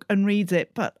up a book and reads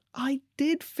it. But I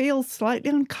did feel slightly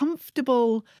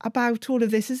uncomfortable about all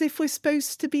of this, as if we're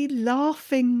supposed to be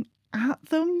laughing at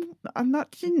them, and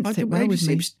that didn't sit well with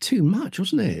me. It was too much,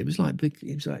 wasn't it? It was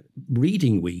like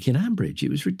reading week in Ambridge. It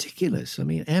was ridiculous. I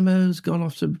mean, Emma's gone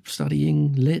off to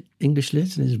studying English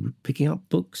lit and is picking up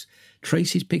books.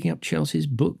 Tracy's picking up Chelsea's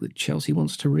book that Chelsea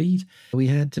wants to read. We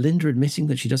had Linda admitting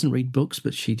that she doesn't read books,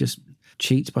 but she just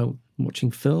cheats by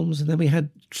watching films. And then we had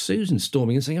Susan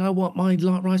storming and saying, "I want my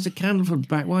Rise the Candle from the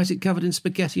back. Why is it covered in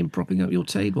spaghetti and propping up your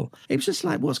table?" It was just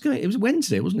like, what's going on? It was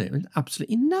Wednesday, wasn't it? It was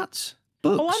absolutely nuts.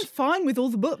 Books. Oh, I'm fine with all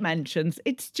the book mentions.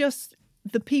 It's just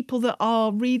the people that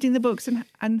are reading the books and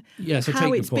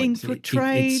how it's being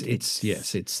portrayed. It's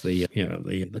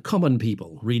the common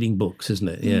people reading books, isn't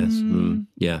it? Yes.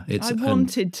 Yeah. I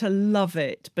wanted to love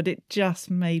it, but it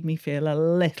just made me feel a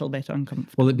little bit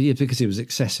uncomfortable. Well, because it was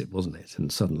excessive, wasn't it?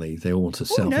 And suddenly they want to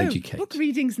self-educate. No, book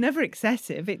reading's never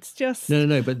excessive. It's just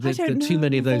no. But too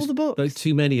many of those,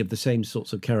 too many of the same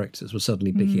sorts of characters were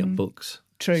suddenly picking up books.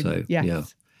 True. So, yes. Yeah.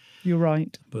 You're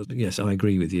right. But yes, I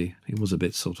agree with you. It was a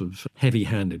bit sort of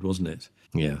heavy-handed, wasn't it?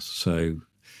 Yes. So,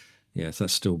 yes,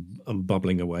 that's still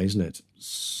bubbling away, isn't it?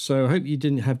 So I hope you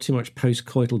didn't have too much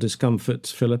post-coital discomfort,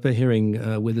 Philippa,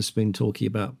 hearing Witherspoon talking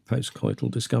about post-coital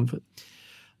discomfort.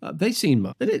 They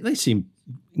seem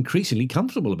increasingly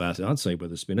comfortable about it, I'd say,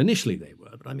 Witherspoon. Initially they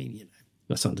were, but I mean,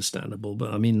 that's understandable.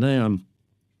 But I mean,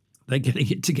 they're getting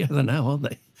it together now, aren't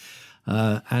they?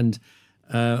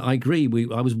 I agree.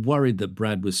 I was worried that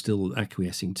Brad was still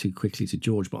acquiescing too quickly to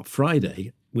George. But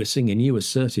Friday, we're seeing a new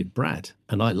assertive Brad.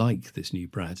 And I like this new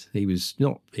Brad. He was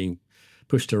not being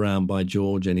pushed around by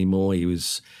George anymore. He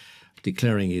was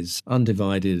declaring his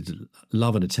undivided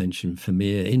love and attention for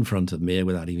Mia in front of Mia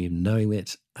without even knowing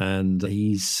it. And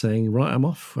he's saying, right, I'm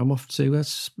off to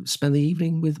spend the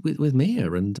evening with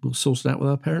Mia, and we'll sort it out with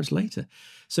our parents later.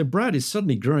 So Brad is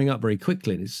suddenly growing up very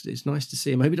quickly, and it's nice to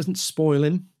see him. I hope it doesn't spoil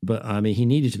him, but I mean, he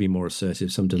needed to be more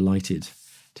assertive, so I'm delighted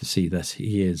to see that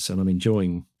he is, and I'm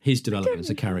enjoying his development as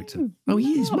a character. Oh,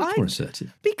 he is much more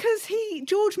assertive. Because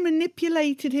George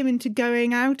manipulated him into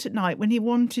going out at night when he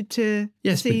wanted to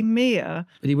see Mia.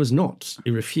 But he was not.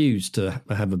 He refused to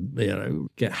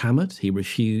get hammered.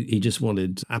 He just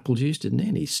wanted apple juice, didn't he?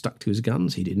 And he stuck to his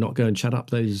guns. He did not go and chat up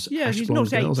those ash blonde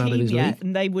girls out of his league.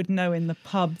 And they would know in the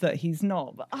pub that he's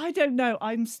not. But I don't know.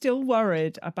 I'm still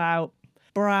worried about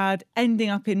Brad ending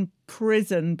up in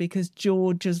prison because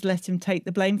George has let him take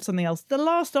the blame for something else. The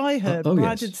last I heard,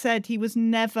 Brad had said he was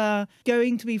never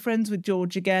going to be friends with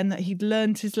George again, that he'd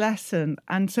learned his lesson.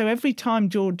 And so every time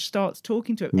George starts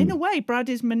talking to him, in a way, Brad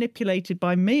is manipulated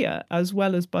by Mia as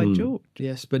well as by George.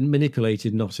 Yes, but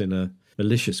manipulated not in a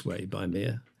malicious way by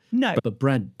Mia. No. But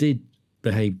Brad did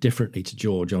behave differently to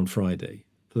George on Friday.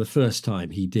 For the first time,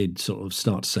 he did sort of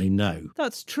start to say no.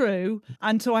 That's true.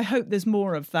 And so I hope there's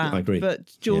more of that. I agree.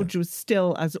 But George was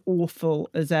still as awful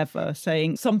as ever,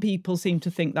 saying some people seem to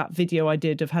think that video I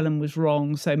did of Helen was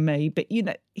wrong, so maybe. You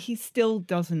know, he still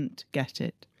doesn't get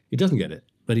it. He doesn't get it.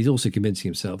 But he's also convincing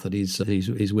himself that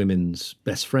he's women's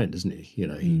best friend, isn't he? You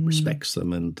know, he respects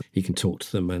them and he can talk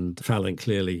to them. And Fallon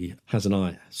clearly has an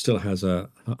eye, still has her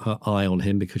eye on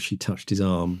him because she touched his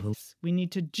arm. We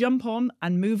need to jump on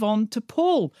and move on to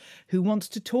Paul, who wants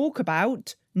to talk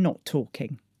about not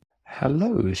talking.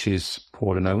 Hello, this is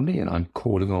Paul and Only, and I'm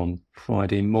calling on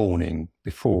Friday morning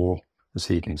before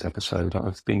this evening's episode.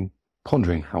 I've been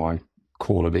pondering how I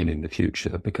call it in the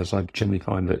future, because I generally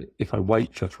find that if I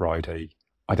wait for Friday,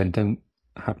 I then don't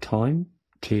have time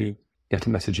to get a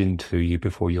message into you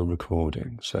before you're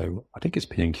recording. So I think it's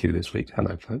P&Q this week.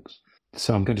 Hello, folks.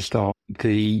 So I'm going to start.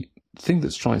 The thing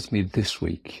that strikes me this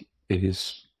week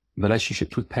is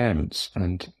relationships with parents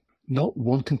and not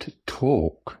wanting to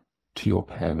talk to your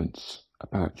parents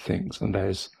about things. And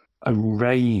there's a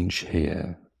range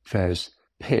here. There's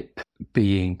Pip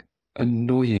being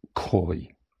annoying coy,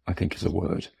 I think is a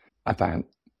word, about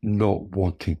not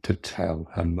wanting to tell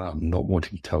her mum, not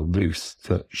wanting to tell Ruth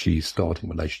that she's starting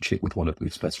a relationship with one of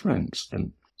Ruth's best friends,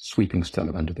 and sweeping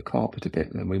Stella under the carpet a bit.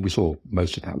 I mean, we saw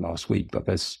most of that last week, but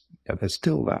there's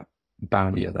still that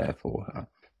barrier there for her.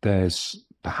 There's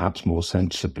perhaps more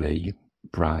sensibly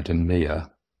Brad and Mia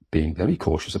being very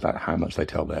cautious about how much they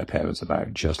tell their parents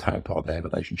about just how far their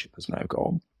relationship has now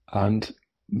gone. And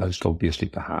most obviously,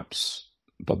 perhaps,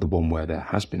 but the one where there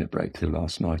has been a breakthrough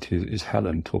last night is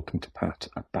Helen talking to Pat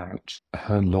about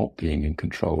her not being in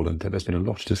control. And there's been a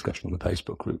lot of discussion on the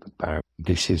Facebook group about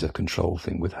this is a control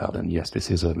thing with Helen. Yes, this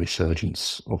is a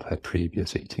resurgence of her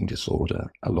previous eating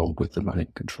disorder along with the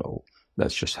manic control.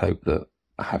 Let's just hope that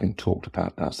having talked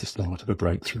about that's the start of a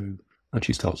breakthrough and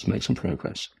she starts to make some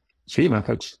progress. See you, man,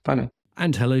 folks. Bye now.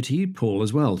 And hello to you, Paul,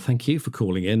 as well. Thank you for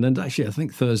calling in. And actually, I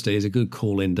think Thursday is a good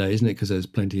call-in day, isn't it? Because there's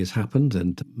plenty has happened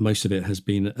and most of it has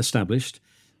been established.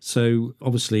 So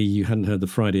obviously you hadn't heard the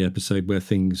Friday episode where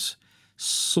things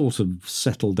sort of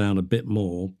settled down a bit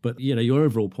more. But, you know, your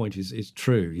overall point is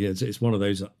true. Yeah, it's one of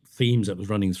those themes that was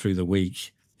running through the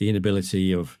week, the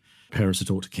inability of parents to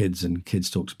talk to kids and kids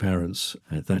talk to parents,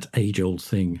 that age-old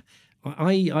thing.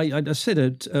 I said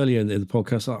it earlier in the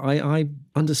podcast, I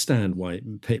understand why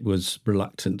Pip was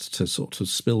reluctant to sort of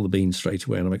spill the beans straight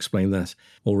away, and I've explained that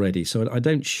already. So I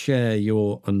don't share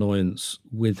your annoyance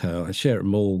with her. I share it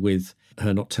more with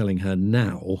her not telling her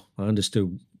now. I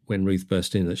understood when Ruth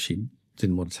burst in that she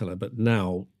didn't want to tell her, but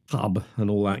now, pub and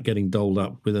all that, getting dolled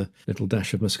up with a little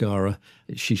dash of mascara,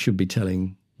 she should be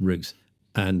telling Ruth,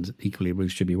 and equally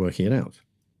Ruth should be working it out.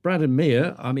 Brad and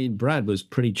Mia, I mean, Brad was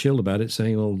pretty chilled about it,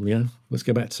 saying, well, yeah, let's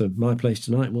go back to my place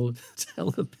tonight. We'll tell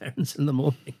the parents in the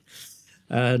morning.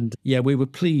 And yeah, we were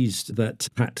pleased that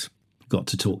Pat got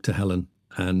to talk to Helen.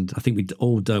 And I think we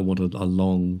all don't want a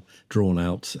long,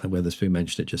 drawn-out, Weatherspoon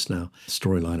mentioned it just now,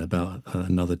 storyline about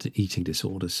another eating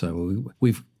disorder. So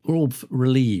we're all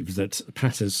relieved that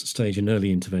Pat has staged an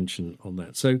early intervention on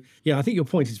that. So, yeah, I think your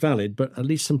point is valid, but at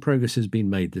least some progress has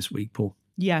been made this week, Paul.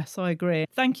 Yes, I agree.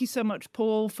 Thank you so much,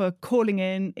 Paul, for calling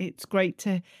in. It's great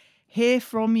to hear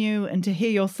from you and to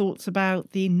hear your thoughts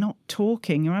about the not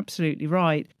talking. You're absolutely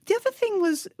right. The other thing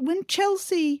was when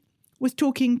Chelsea was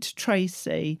talking to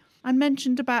Tracy and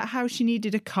mentioned about how she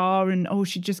needed a car and,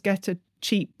 she'd just get a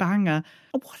cheap banger.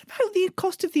 What about the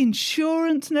cost of the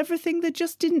insurance and everything? There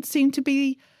just didn't seem to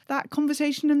be that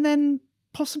conversation. And then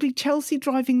possibly Chelsea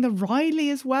driving the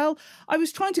Riley as well. I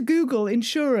was trying to Google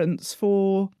insurance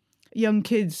for young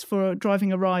kids for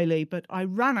driving a Riley, but I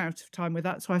ran out of time with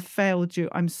that, so I failed you.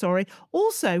 I'm sorry.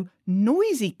 Also,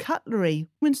 noisy cutlery.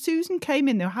 When Susan came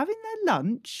in, they were having their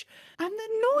lunch, and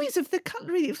the noise of the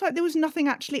cutlery, it was like there was nothing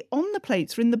actually on the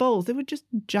plates or in the bowls. They were just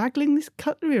juggling this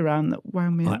cutlery around that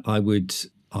wound me up. I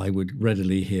would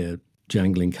readily hear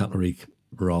jangling cutlery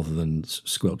rather than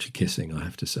squelchy kissing, I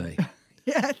have to say.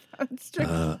 Yeah, that's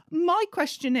true. My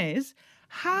question is,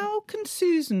 how can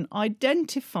Susan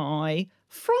identify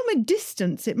from a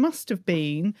distance, it must have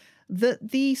been,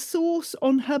 that the sauce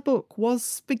on her book was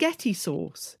spaghetti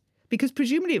sauce? Because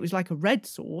presumably it was like a red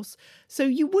sauce. So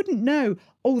you wouldn't know,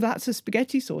 that's a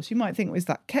spaghetti sauce. You might think, is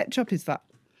that ketchup? Is that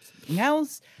something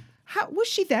else? How was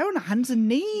she there on her hands and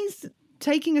knees,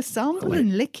 taking a sample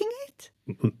and licking it?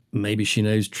 Maybe she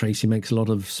knows Tracy makes a lot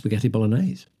of spaghetti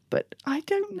bolognese. But I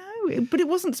don't know. But it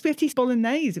wasn't spaghetti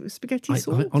bolognese, it was spaghetti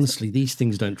sauce. Honestly, these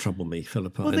things don't trouble me,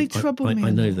 Philippa. Well, they trouble me. I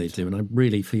know they do. And I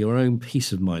really, for your own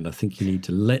peace of mind, I think you need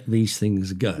to let these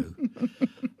things go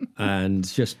and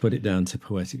just put it down to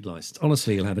poetic license.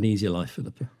 Honestly, you'll have an easier life,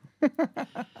 Philippa.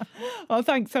 Well,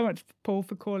 thanks so much, Paul,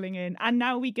 for calling in. And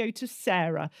now we go to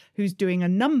Sarah, who's doing a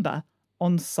number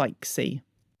on Psyche.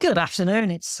 Good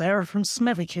afternoon, it's Sarah from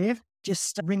Smethwick here.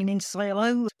 Just ringing in to say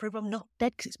hello, to prove I'm not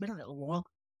dead, because it's been a little while.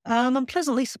 I'm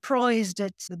pleasantly surprised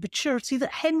at the maturity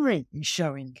that Henry is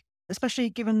showing,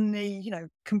 especially given the,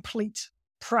 complete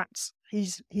prat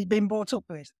he's been brought up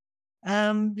with.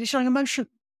 He's showing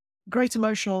great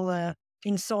emotional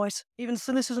insight, even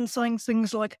cynicism, saying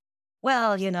things like,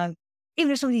 well, even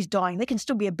if somebody's dying, they can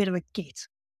still be a bit of a git,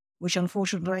 which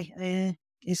unfortunately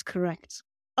is correct.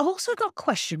 I've also got a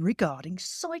question regarding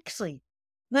Psyche.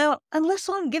 Now, unless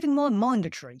I'm giving my mind a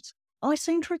treat, I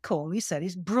seem to recall he said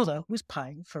his brother was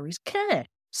paying for his care.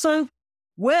 So,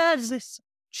 where does this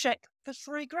cheque for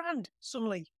 $3,000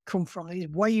 suddenly come from? He's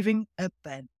waving at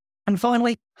Ben. And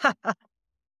finally,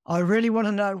 I really want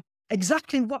to know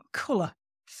exactly what colour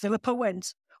Philippa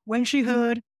went when she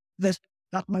heard that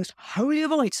most holy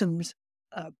of items,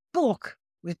 a book,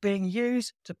 was being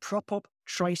used to prop up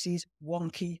Tracy's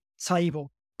wonky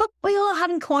table. But we are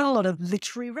having quite a lot of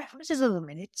literary references at the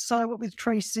minute. So what with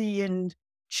Tracy and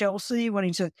Chelsea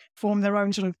wanting to form their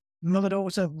own sort of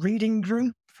mother-daughter reading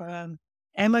group,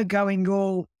 Emma going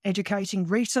all educating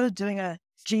Rita, doing a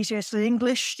GCSE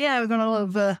English. Yeah, we've got a lot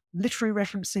of literary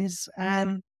references.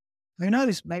 Who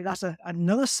knows, maybe that's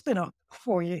another spin-off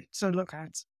for you to look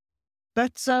at.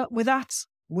 But with that,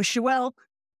 wish you well.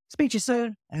 Speak to you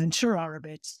soon, and sure are a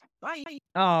bit. Bye.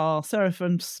 Oh, Sarah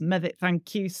from Smethwick,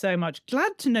 thank you so much.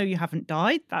 Glad to know you haven't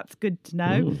died. That's good to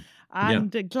know.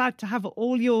 And glad to have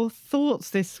all your thoughts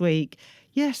this week.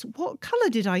 Yes, what colour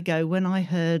did I go when I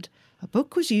heard a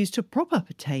book was used to prop up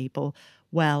a table?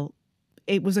 Well,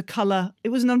 it was a colour. It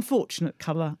was an unfortunate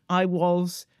colour. I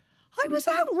was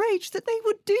outraged that they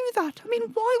would do that. I mean,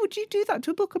 why would you do that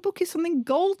to a book? A book is something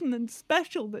golden and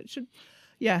special that should...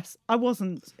 Yes, I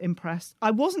wasn't impressed.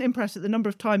 I wasn't impressed at the number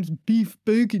of times Buuuf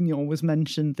Bourgninon was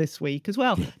mentioned this week as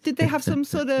well. Did they have some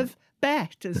sort of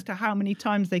bet as to how many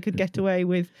times they could get away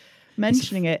with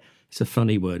mentioning it? It's a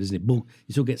funny word, isn't it? You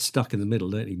sort of get stuck in the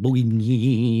middle, don't you?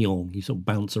 Bourguignon. You sort of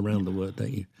bounce around the word, don't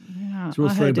you? Yeah, it's a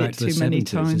real throwback to the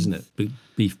 70s, isn't it?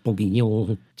 Buuuf Bourgninon.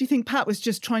 Do you think Pat was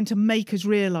just trying to make us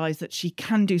realise that she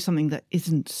can do something that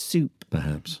isn't soup?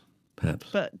 Perhaps.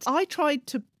 But I tried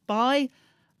to buy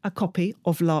a copy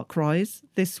of Lark Rise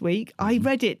this week. I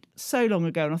read it so long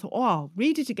ago and I thought, I'll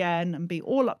read it again and be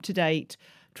all up to date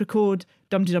to record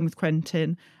Dum Dum with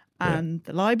Quentin. And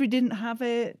the library didn't have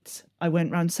it. I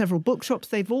went round several bookshops.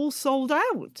 They've all sold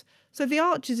out. So The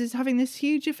Archers is having this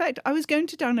huge effect. I was going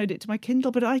to download it to my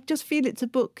Kindle, but I just feel it's a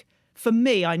book for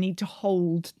me I need to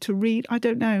hold to read. I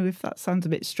don't know if that sounds a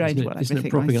bit strange. Isn't it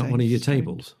propping up one of your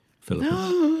tables,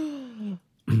 Philippa?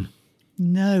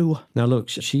 No. Now,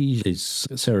 look,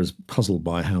 Sarah's puzzled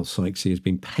by how Psyche has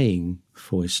been paying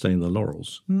for his stay in the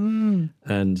Laurels.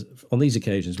 And on these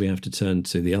occasions, we have to turn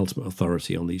to the ultimate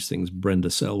authority on these things,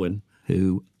 Brenda Selwyn,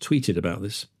 who tweeted about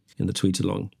this in the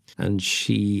tweet-along. And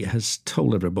she has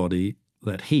told everybody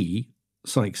that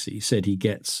Psyche, said he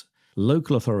gets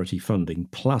local authority funding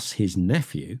plus his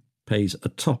nephew pays a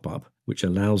top-up which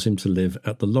allows him to live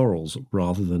at the Laurels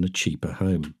rather than a cheaper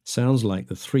home. Sounds like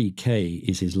the 3K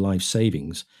is his life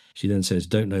savings. She then says,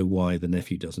 don't know why the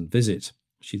nephew doesn't visit.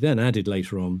 She then added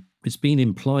later on, it's been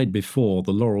implied before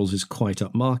the Laurels is quite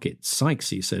upmarket.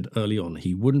 Psyche said early on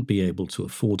he wouldn't be able to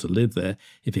afford to live there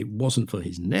if it wasn't for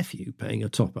his nephew paying a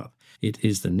top-up. It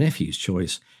is the nephew's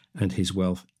choice and his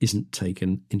wealth isn't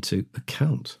taken into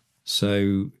account.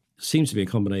 So seems to be a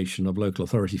combination of local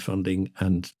authority funding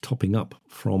and topping up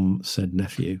from said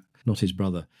nephew, not his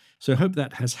brother. So I hope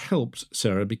that has helped,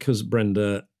 Sarah, because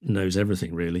Brenda knows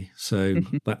everything, really. So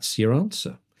that's your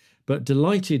answer. But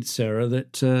delighted, Sarah,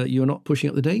 that you're not pushing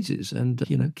up the daisies and,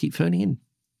 keep phoning in.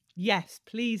 Yes,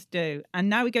 please do. And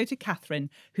now we go to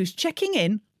Catherine, who's checking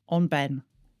in on Ben.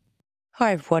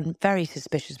 Hi, everyone. Very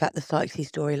suspicious about the Psyche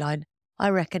storyline. I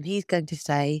reckon he's going to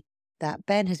say that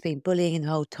Ben has been bullying him the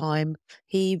whole time.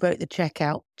 He wrote the cheque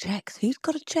out. Checks? Who's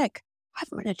got a cheque? I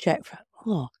haven't written a cheque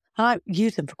for... I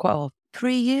used them for quite a while.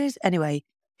 3 years? Anyway,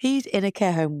 he's in a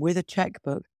care home with a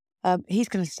chequebook. He's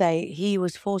going to say he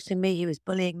was forcing me, he was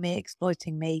bullying me,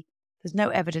 exploiting me. There's no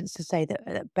evidence to say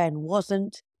that Ben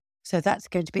wasn't. So that's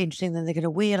going to be interesting. Then they're going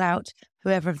to wheel out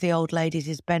whoever of the old ladies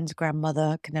is Ben's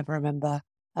grandmother, can never remember.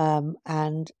 And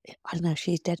I don't know,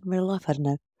 she's dead in real life. I don't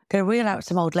know. Going to reel out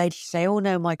some old lady to say, oh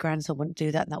no, my grandson wouldn't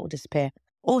do that and that will disappear.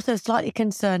 Also slightly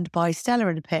concerned by Stella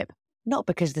and Pip, not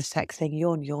because of the sex thing,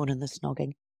 yawn, and the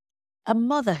snogging. A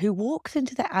mother who walks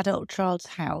into their adult child's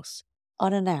house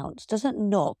unannounced, doesn't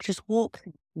knock, just walks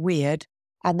weird,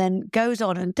 and then goes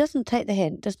on and doesn't take the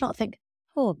hint, does not think,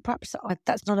 oh, perhaps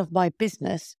that's none of my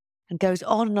business, and goes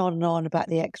on and on and on about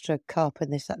the extra cup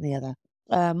and this, that and the other.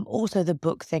 Also the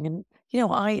book thing. And,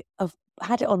 I have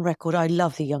had it on record. I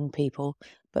love the young people,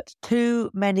 but too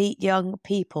many young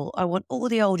people. I want all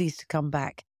the oldies to come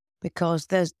back because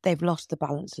they've lost the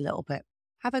balance a little bit.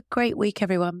 Have a great week,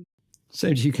 everyone.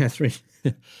 Same to you, Catherine.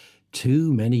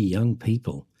 Too many young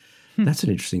people. That's an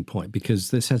interesting point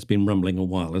because this has been rumbling a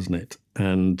while, hasn't it?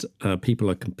 And people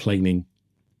are complaining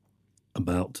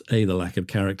about, the lack of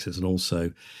characters and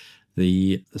also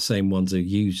the same ones are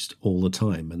used all the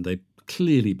time. And they've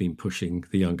clearly been pushing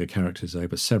the younger characters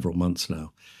over several months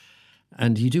now.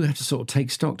 And you do have to sort of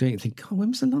take stock, don't you? Think,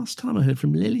 when was the last time I heard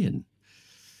from Lillian?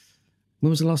 When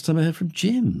was the last time I heard from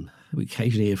Jim? We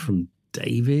occasionally hear from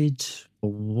David.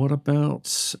 What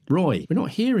about Roy? We're not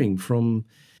hearing from,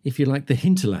 if you like, the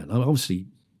hinterland. Obviously,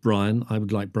 Brian. I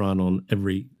would like Brian on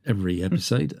every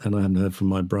episode, and I haven't heard from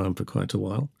my Brian for quite a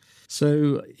while.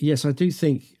 So, yes, I do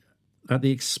think at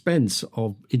the expense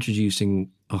of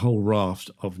introducing a whole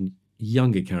raft of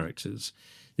younger characters,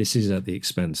 this is at the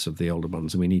expense of the older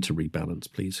ones, and we need to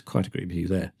rebalance, please. Quite agree with you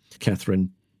there.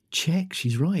 Catherine, check,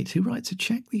 she's right. Who writes a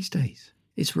check these days?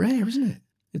 It's rare, isn't it?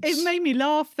 It made me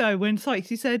laugh, though, when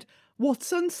Sykesy said,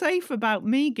 what's unsafe about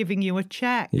me giving you a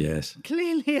check? Yes.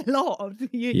 Clearly a lot of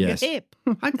your hip.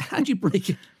 How'd you break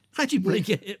it? How'd you break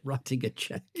your hip writing a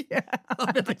check? Yeah,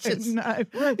 I don't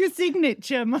know. Your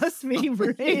signature must be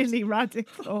really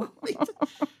radical.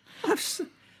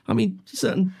 I mean,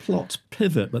 certain plots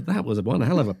pivot, but that was one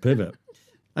hell of a pivot.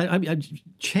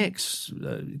 Checks,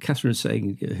 Catherine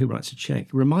saying, who writes a check,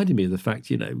 reminded me of the fact,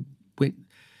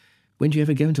 when do you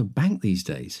ever go into a bank these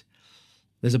days?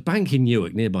 There's a bank in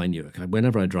Newark, nearby Newark.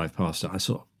 Whenever I drive past it, I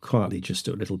sort of quietly just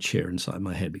do a little cheer inside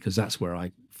my head because that's where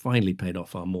I finally paid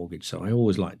off our mortgage. So I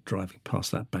always like driving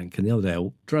past that bank. And the other day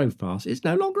I drove past. It's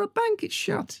no longer a bank. It's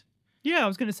shut. Yeah, I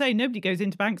was going to say, nobody goes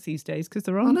into banks these days because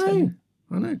there aren't any.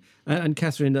 I know. And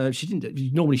Catherine, she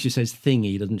didn't. Normally she says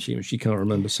thingy, doesn't she? She can't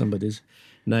remember somebody's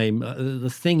name. The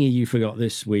thingy you forgot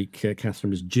this week,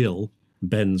 Catherine, was Jill,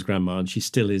 Ben's grandma, and she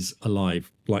still is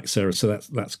alive, like Sarah. So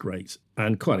that's great.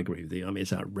 And quite agree with you. I mean,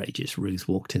 it's outrageous. Ruth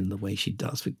walked in the way she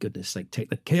does. For goodness sake, take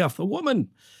the key off the woman.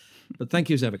 But thank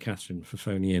you as ever, Catherine, for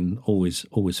phoning in.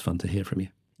 Always fun to hear from you.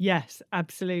 Yes,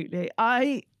 absolutely.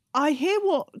 I hear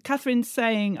what Catherine's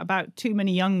saying about too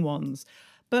many young ones.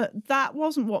 But that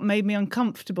wasn't what made me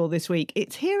uncomfortable this week.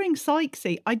 It's hearing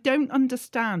Sykesy. I don't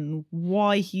understand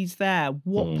why he's there,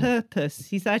 what purpose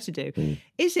he's there to do.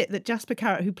 Is it that Jasper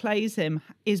Carrott, who plays him,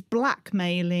 is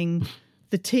blackmailing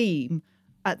the team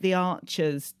at the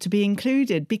Archers to be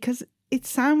included? Because it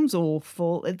sounds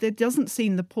awful. It doesn't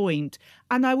seem the point.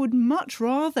 And I would much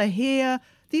rather hear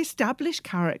the established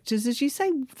characters, as you say.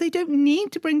 They don't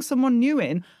need to bring someone new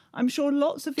in. I'm sure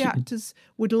lots of the actors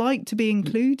would like to be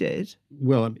included.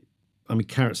 Well, I mean,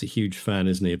 Carrot's a huge fan,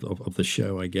 isn't he, of the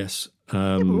show, I guess.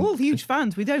 We're all huge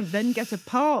fans. We don't then get a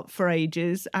part for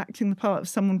ages acting the part of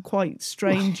someone quite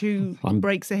strange who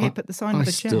breaks a hip at the sign of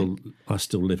a check. I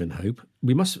still live in hope.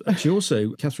 We must actually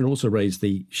also, Catherine also raised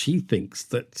she thinks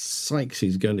that Sykesy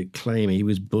is going to claim he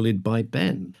was bullied by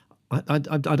Ben. I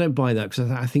don't buy that because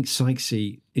I think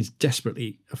Sykesy is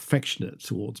desperately affectionate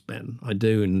towards Ben. I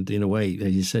do, and in a way,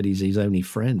 as you said, he's his only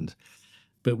friend.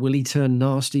 But will he turn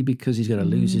nasty because he's going to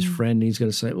lose his friend? He's going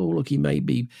to say, oh, look, he may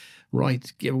be right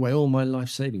to give away all my life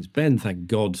savings. Ben, thank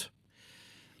God,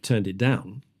 turned it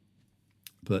down.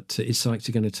 But is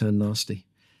Sykesy going to turn nasty?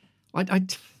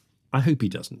 I hope he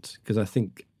doesn't, because I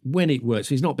think when it works,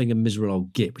 he's not being a miserable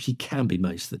old git, which he can be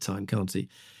most of the time, can't he?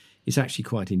 It's actually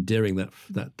quite endearing,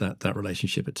 that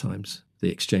relationship at times,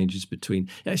 the exchanges between...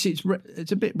 Actually,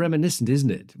 it's a bit reminiscent, isn't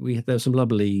it? There were some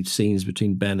lovely scenes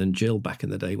between Ben and Jill back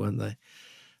in the day, weren't they?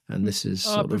 And this is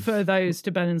I prefer those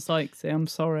to Ben and Sykesy, I'm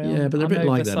sorry. Yeah, but they're a bit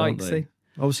like that, aren't they?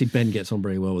 Obviously, Ben gets on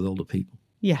very well with older people.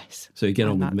 Yes. So you get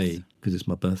on with me, because it's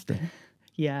my birthday.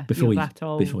 Yeah, before you're that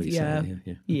old. Before you say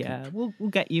it, yeah. We'll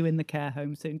get you in the care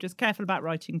home soon. Just careful about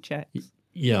writing checks.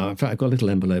 Yeah, in fact, I've got a little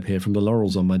envelope here from the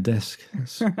Laurels on my desk.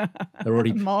 They're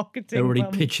already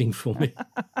pitching for me.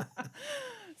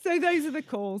 So those are the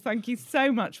calls. Thank you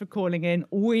so much for calling in.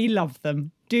 We love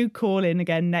them. Do call in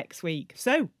again next week.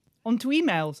 So on to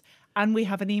emails. And we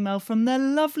have an email from the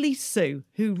lovely Sue,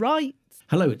 who writes...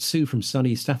 Hello, it's Sue from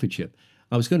sunny Staffordshire.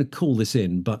 I was going to call this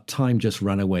in, but time just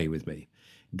ran away with me.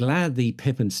 Glad the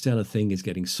Pip and Stella thing is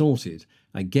getting sorted.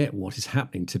 I get what is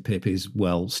happening to Pip is,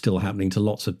 well, still happening to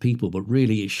lots of people, but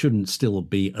really it shouldn't still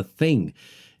be a thing.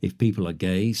 If people are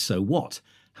gay, so what?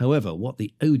 However, what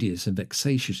the odious and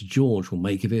vexatious George will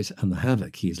make of it and the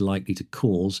havoc he is likely to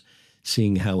cause,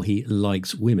 seeing how he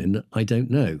likes women, I don't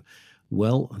know.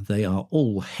 Well, they are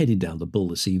all headed down the bull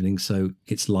this evening, so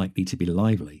it's likely to be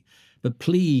lively. But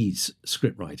please,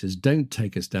 scriptwriters, don't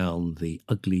take us down the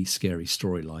ugly, scary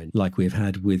storyline like we've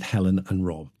had with Helen and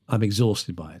Rob. I'm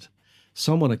exhausted by it.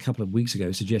 Someone a couple of weeks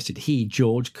ago suggested he,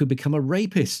 George, could become a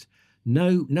rapist.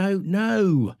 No, no,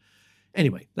 no.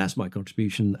 Anyway, that's my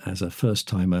contribution as a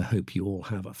first-timer. Hope you all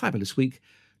have a fabulous week.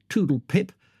 Toodle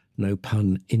pip, no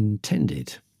pun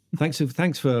intended.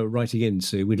 Thanks for writing in,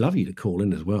 Sue. We'd love you to call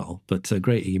in as well, but a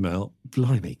great email.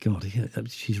 Blimey, God, yeah,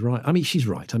 she's right. I mean, she's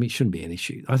right. I mean, it shouldn't be an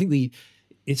issue. I think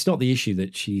it's not the issue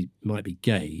that she might be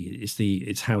gay.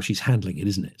 It's how she's handling it,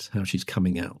 isn't it? How she's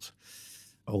coming out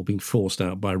or being forced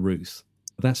out by Ruth.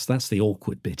 That's the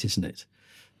awkward bit, isn't it?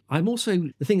 I'm also,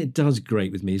 the thing that does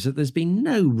great with me is that there's been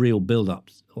no real build-up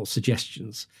or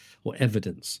suggestions or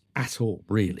evidence at all,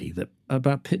 really,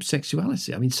 about Pip's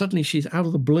sexuality. I mean, suddenly she's out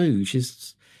of the blue.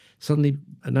 She's suddenly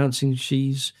announcing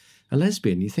she's a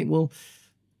lesbian. You think, well,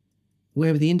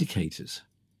 where were the indicators?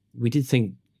 We did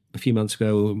think a few months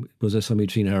ago, was there something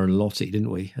between her and Lottie,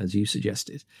 didn't we, as you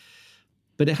suggested?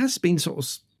 But it has been sort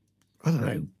of, I don't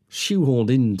know, shoehorned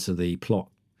into the plot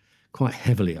quite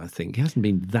heavily, I think. It hasn't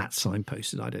been that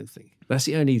signposted, I don't think. That's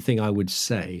the only thing I would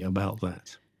say about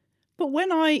that. But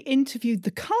when I interviewed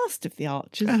the cast of The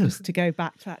Archers, just to go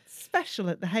back to that special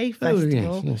at the Hay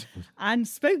Festival, yes. and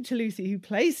spoke to Lucy, who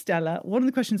plays Stella, one of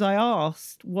the questions I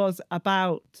asked was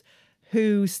about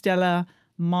who Stella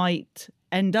might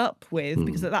end up with,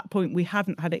 because at that point we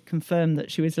hadn't had it confirmed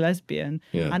that she was a lesbian.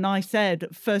 Yeah. And I said,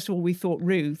 first of all, we thought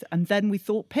Ruth, and then we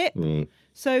thought Pip.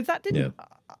 So that didn't... Yeah.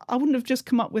 I wouldn't have just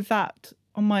come up with that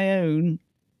on my own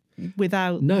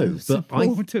without but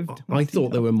I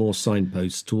thought there were more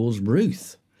signposts towards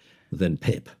Ruth than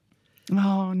Pip.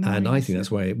 Oh, no. And I think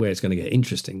that's where it's going to get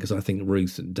interesting, because I think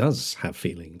Ruth does have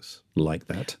feelings like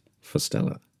that for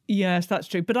Stella. Yes, that's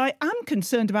true. But I am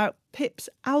concerned about Pip's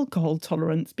alcohol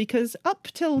tolerance, because up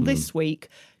till this week,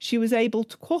 she was able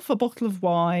to quaff a bottle of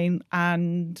wine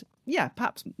and,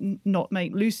 perhaps not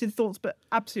make lucid thoughts, but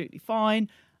absolutely fine.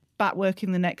 Back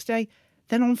working the next day.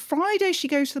 Then on Friday, she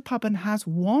goes to the pub and has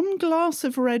one glass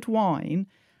of red wine,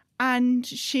 and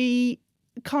she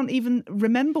can't even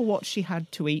remember what she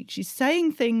had to eat. She's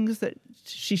saying things that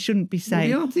she shouldn't be saying.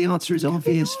 Well, the answer is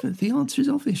obvious. The answer is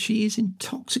obvious. She is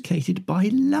intoxicated by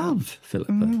love,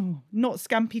 Philippa. Not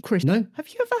scampi crisp. No. Have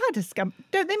you ever had a scampi?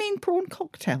 Don't they mean prawn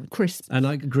cocktail crisp? And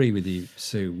I agree with you,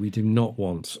 Sue. We do not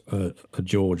want a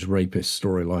George rapist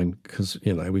storyline, because,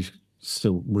 we've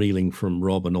still reeling from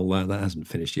Rob and all that. That hasn't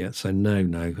finished yet. So no,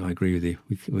 I agree with you.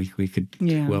 We could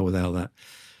do well without that.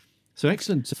 So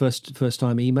excellent first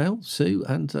time email, Sue,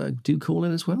 and do call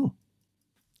in as well.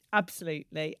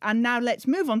 Absolutely. And now let's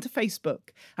move on to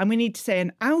Facebook. And we need to say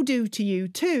an how-do to you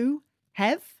too,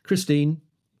 Hev, Christine,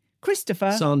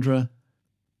 Christopher, Sandra,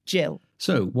 Jill.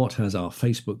 So what has our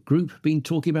Facebook group been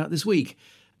talking about this week?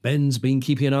 Ben's been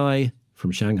keeping an eye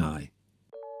from Shanghai.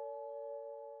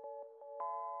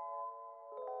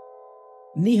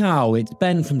 Ni hao, it's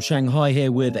Ben from Shanghai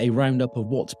here with a roundup of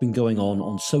what's been going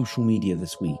on social media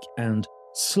this week. And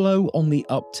slow on the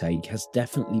uptake has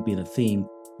definitely been a theme,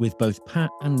 with both Pat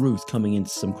and Ruth coming into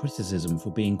some criticism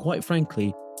for being, quite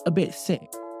frankly, a bit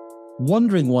thick.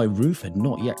 Wondering why Ruth had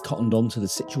not yet cottoned on to the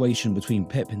situation between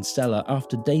Pip and Stella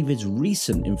after David's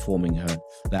recent informing her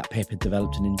that Pip had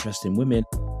developed an interest in women,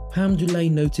 Pam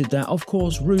Dulay noted that, of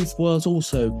course, Ruth was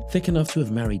also thick enough to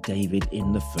have married David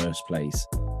in the first place.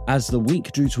 As the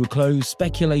week drew to a close,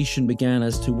 speculation began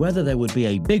as to whether there would be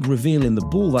a big reveal in the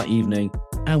ball that evening,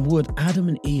 and would Adam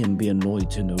and Ian be annoyed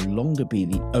to no longer be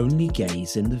the only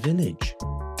gays in the village.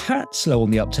 Pat's slow on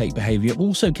the uptake behaviour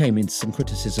also came into some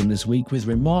criticism this week, with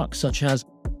remarks such as,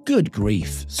 "Good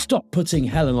grief, stop putting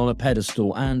Helen on a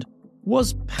pedestal," and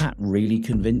 "Was Pat really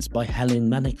convinced by Helen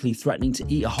manically threatening to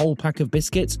eat a whole pack of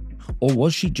biscuits, or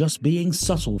was she just being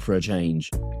subtle for a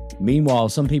change?" Meanwhile,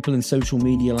 some people in social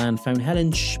media land found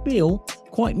Helen's spiel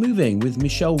quite moving, with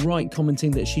Michelle Wright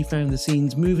commenting that she found the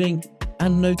scenes moving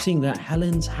and noting that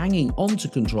Helen's hanging on to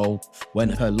control when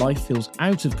her life feels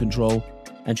out of control,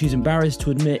 and she's embarrassed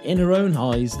to admit in her own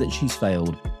eyes that she's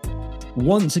failed.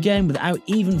 Once again, without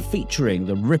even featuring,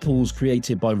 the ripples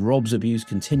created by Rob's abuse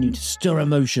continue to stir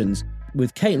emotions,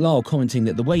 with Kate Lyle commenting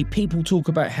that the way people talk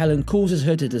about Helen causes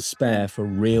her to despair for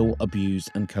real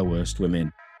abused and coerced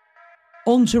women.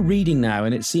 On to reading now,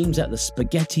 and it seems that the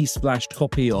spaghetti-splashed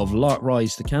copy of Lark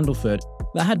Rise to Candleford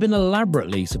that had been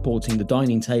elaborately supporting the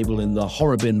dining table in the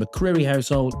Horrobin McCreary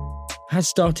household has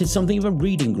started something of a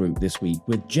reading group this week,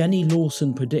 with Jenny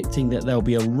Lawson predicting that there'll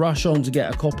be a rush on to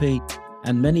get a copy,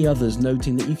 and many others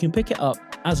noting that you can pick it up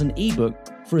as an ebook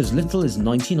for as little as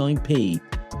 99p.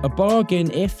 A bargain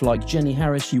if, like Jenny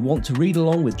Harris, you want to read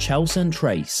along with Chelsea and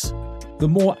Trace. The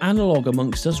more analogue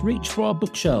amongst us reached for our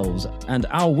bookshelves, and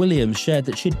Al Williams shared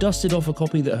that she'd dusted off a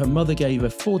copy that her mother gave her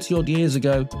 40-odd years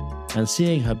ago, and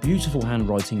seeing her beautiful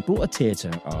handwriting brought a tear to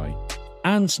her eye.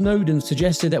 Anne Snowden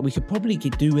suggested that we could probably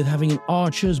do with having an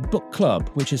Archer's book club,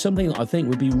 which is something that I think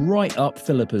would be right up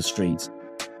Philippa's street.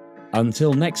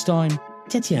 Until next time,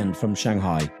 Tetian from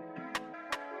Shanghai.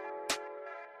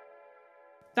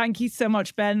 Thank you so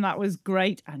much, Ben. That was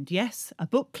great. And yes, a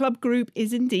book club group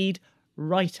is indeed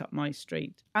right up my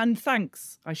street. And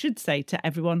thanks, I should say, to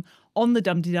everyone on the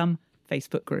Dum Tee Dum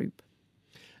Facebook group.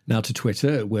 Now to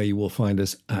Twitter, where you will find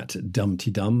us at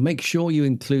Dumpty Dum. Make sure you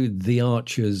include the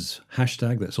Archers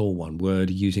hashtag, that's all one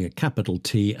word, using a capital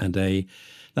T and A.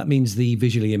 That means the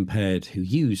visually impaired who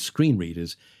use screen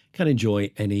readers can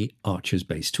enjoy any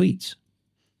Archers-based tweets.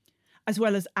 As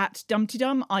well as at Dumpty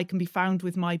Dum, I can be found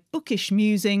with my bookish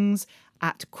musings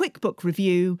at Quick Book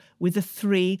Review with a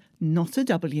 3, not a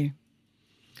W.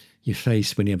 Your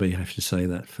face whenever you have to say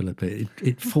that, Philippa,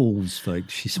 it falls,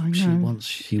 folks. She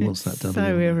wants that W.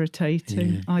 So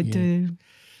irritating. Yeah, I do.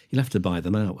 You'll have to buy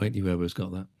them out, won't you, whoever's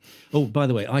got that? Oh, by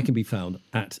the way, I can be found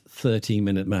at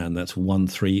 13-Minute Man. That's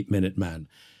 13-Minute Man.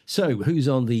 So, who's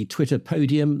on the Twitter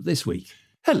podium this week?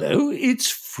 Hello, it's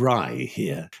Fry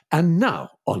here. And now,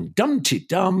 on Dumpty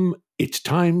Dum, it's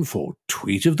time for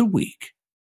Tweet of the Week.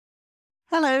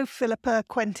 Hello, Philippa,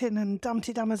 Quentin and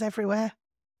Dumpty Dummers everywhere.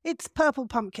 It's Purple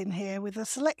Pumpkin here with a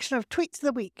selection of Tweets of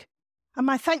the Week. And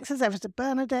my thanks as ever to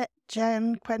Bernadette,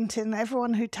 Jen, Quentin,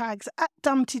 everyone who tags at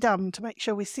Dumpty Dum to make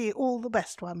sure we see all the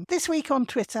best ones. This week on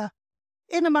Twitter,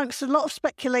 in amongst a lot of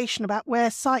speculation about where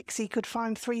Sykesy could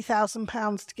find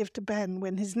 £3,000 to give to Ben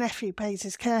when his nephew pays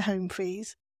his care home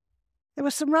fees, there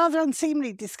was some rather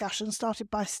unseemly discussion started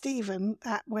by Stephen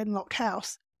at Wenlock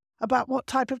House about what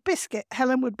type of biscuit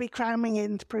Helen would be cramming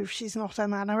in to prove she's not an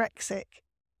anorexic.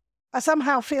 I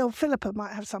somehow feel Philippa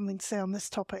might have something to say on this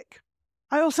topic.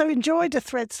 I also enjoyed a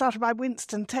thread started by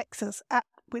Winston, Texas, at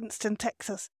Winston,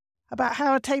 Texas, about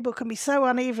how a table can be so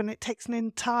uneven it takes an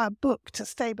entire book to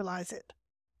stabilise it.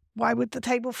 Why would the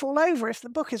table fall over if the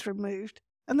book is removed?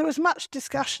 And there was much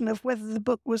discussion of whether the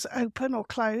book was open or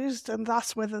closed, and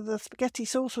thus whether the spaghetti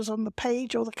sauce was on the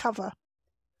page or the cover.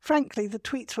 Frankly, the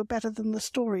tweets were better than the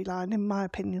storyline, in my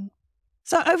opinion.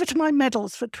 So over to my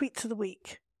medals for Tweets of the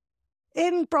Week.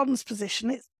 In bronze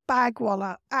position, it's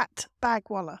Bagwalla, at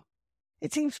Bagwalla.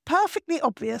 It seems perfectly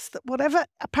obvious that whatever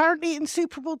apparently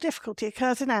insuperable difficulty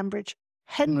occurs in Ambridge,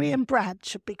 Henry and Brad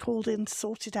should be called in to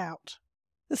sort it out.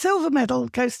 The silver medal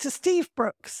goes to Steve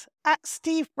Brooks, at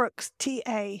Steve Brooks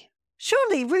TA.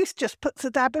 Surely Ruth just puts a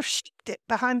dab of sheep dip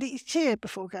behind each ear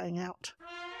before going out.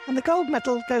 And the gold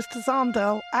medal goes to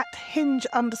Zarndale, at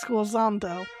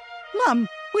Hinge_Zarndale. Mum,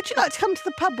 would you like to come to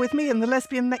the pub with me and the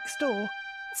lesbian next door?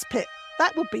 Spit.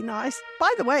 That would be nice.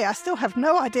 By the way, I still have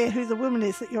no idea who the woman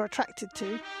is that you're attracted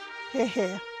to. Hear,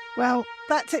 hear. Well,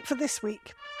 that's it for this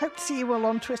week. Hope to see you all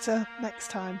on Twitter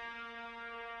next time.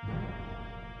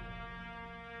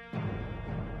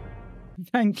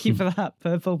 Thank you for that,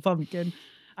 Purple Pumpkin.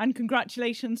 And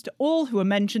congratulations to all who were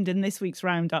mentioned in this week's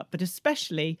roundup, but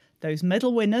especially those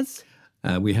medal winners.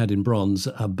 We had in bronze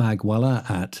Bagwalla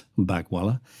at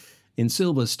Bagwalla. In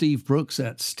silver, Steve Brooks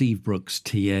at Steve Brooks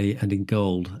TA, and in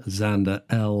gold, Xander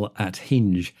L at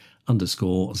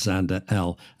Hinge_Xander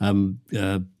L.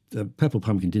 Purple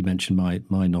Pumpkin did mention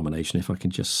my nomination, if I can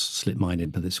just slip mine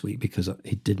in for this week, because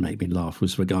it did make me laugh,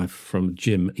 was for a guy from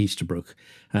Jim Easterbrook,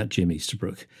 at Jim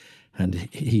Easterbrook. And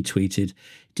he tweeted,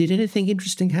 "Did anything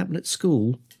interesting happen at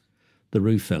school?" The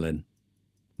roof fell in,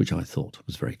 which I thought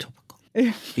was very topical.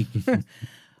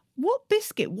 What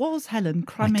biscuit was Helen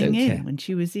cramming in when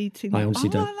she was eating? I honestly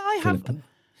don't.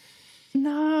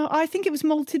 No, I think it was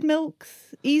malted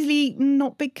milks, easily eaten,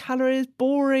 not big calories,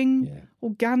 boring,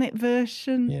 organic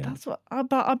version. Yeah. That's what.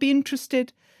 But I'd be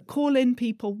interested. Call in,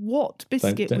 people. What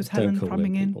biscuit was Helen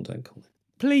cramming in? Don't call it.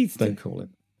 Please don't call it.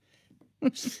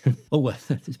 Oh, well,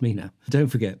 that's me now. Don't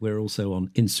forget, we're also on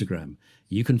Instagram.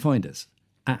 You can find us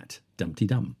at Dumpty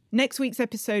Dum. Next week's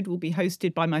episode will be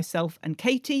hosted by myself and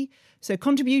Katie, so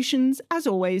contributions, as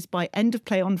always, by end of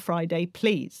play on Friday,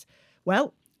 please.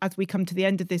 Well, as we come to the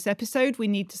end of this episode, we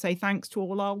need to say thanks to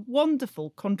all our wonderful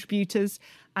contributors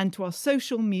and to our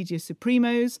social media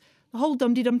supremos, The whole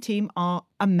Dum Dum team are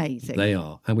amazing. They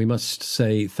are. And we must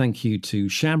say thank you to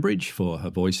Shambridge for her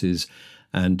voices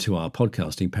and to our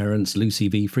podcasting parents, Lucy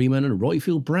V. Freeman and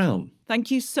Royfield Brown.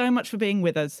 Thank you so much for being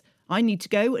with us. I need to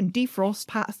go and defrost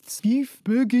Pat's Buuuf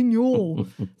Bourgninon.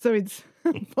 So it's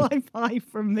bye-bye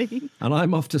from me. And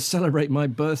I'm off to celebrate my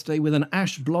birthday with an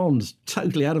ash blonde,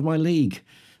 totally out of my league.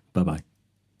 Bye-bye.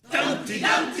 Dumpty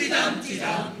Dumpty Dumpty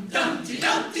Dum, Dumpty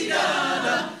Dumpty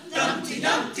Da, Dumpty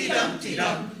Dumpty Dumpty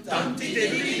Dum, Dumpty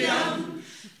Diddly Dum,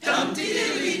 Dumpty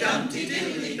Diddly Dumpty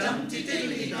Diddly Dumpty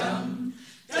Diddly Dum,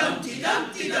 Dumpty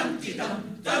Dumpty Dumpty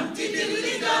Dum, Dumpty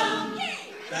Diddly Dum.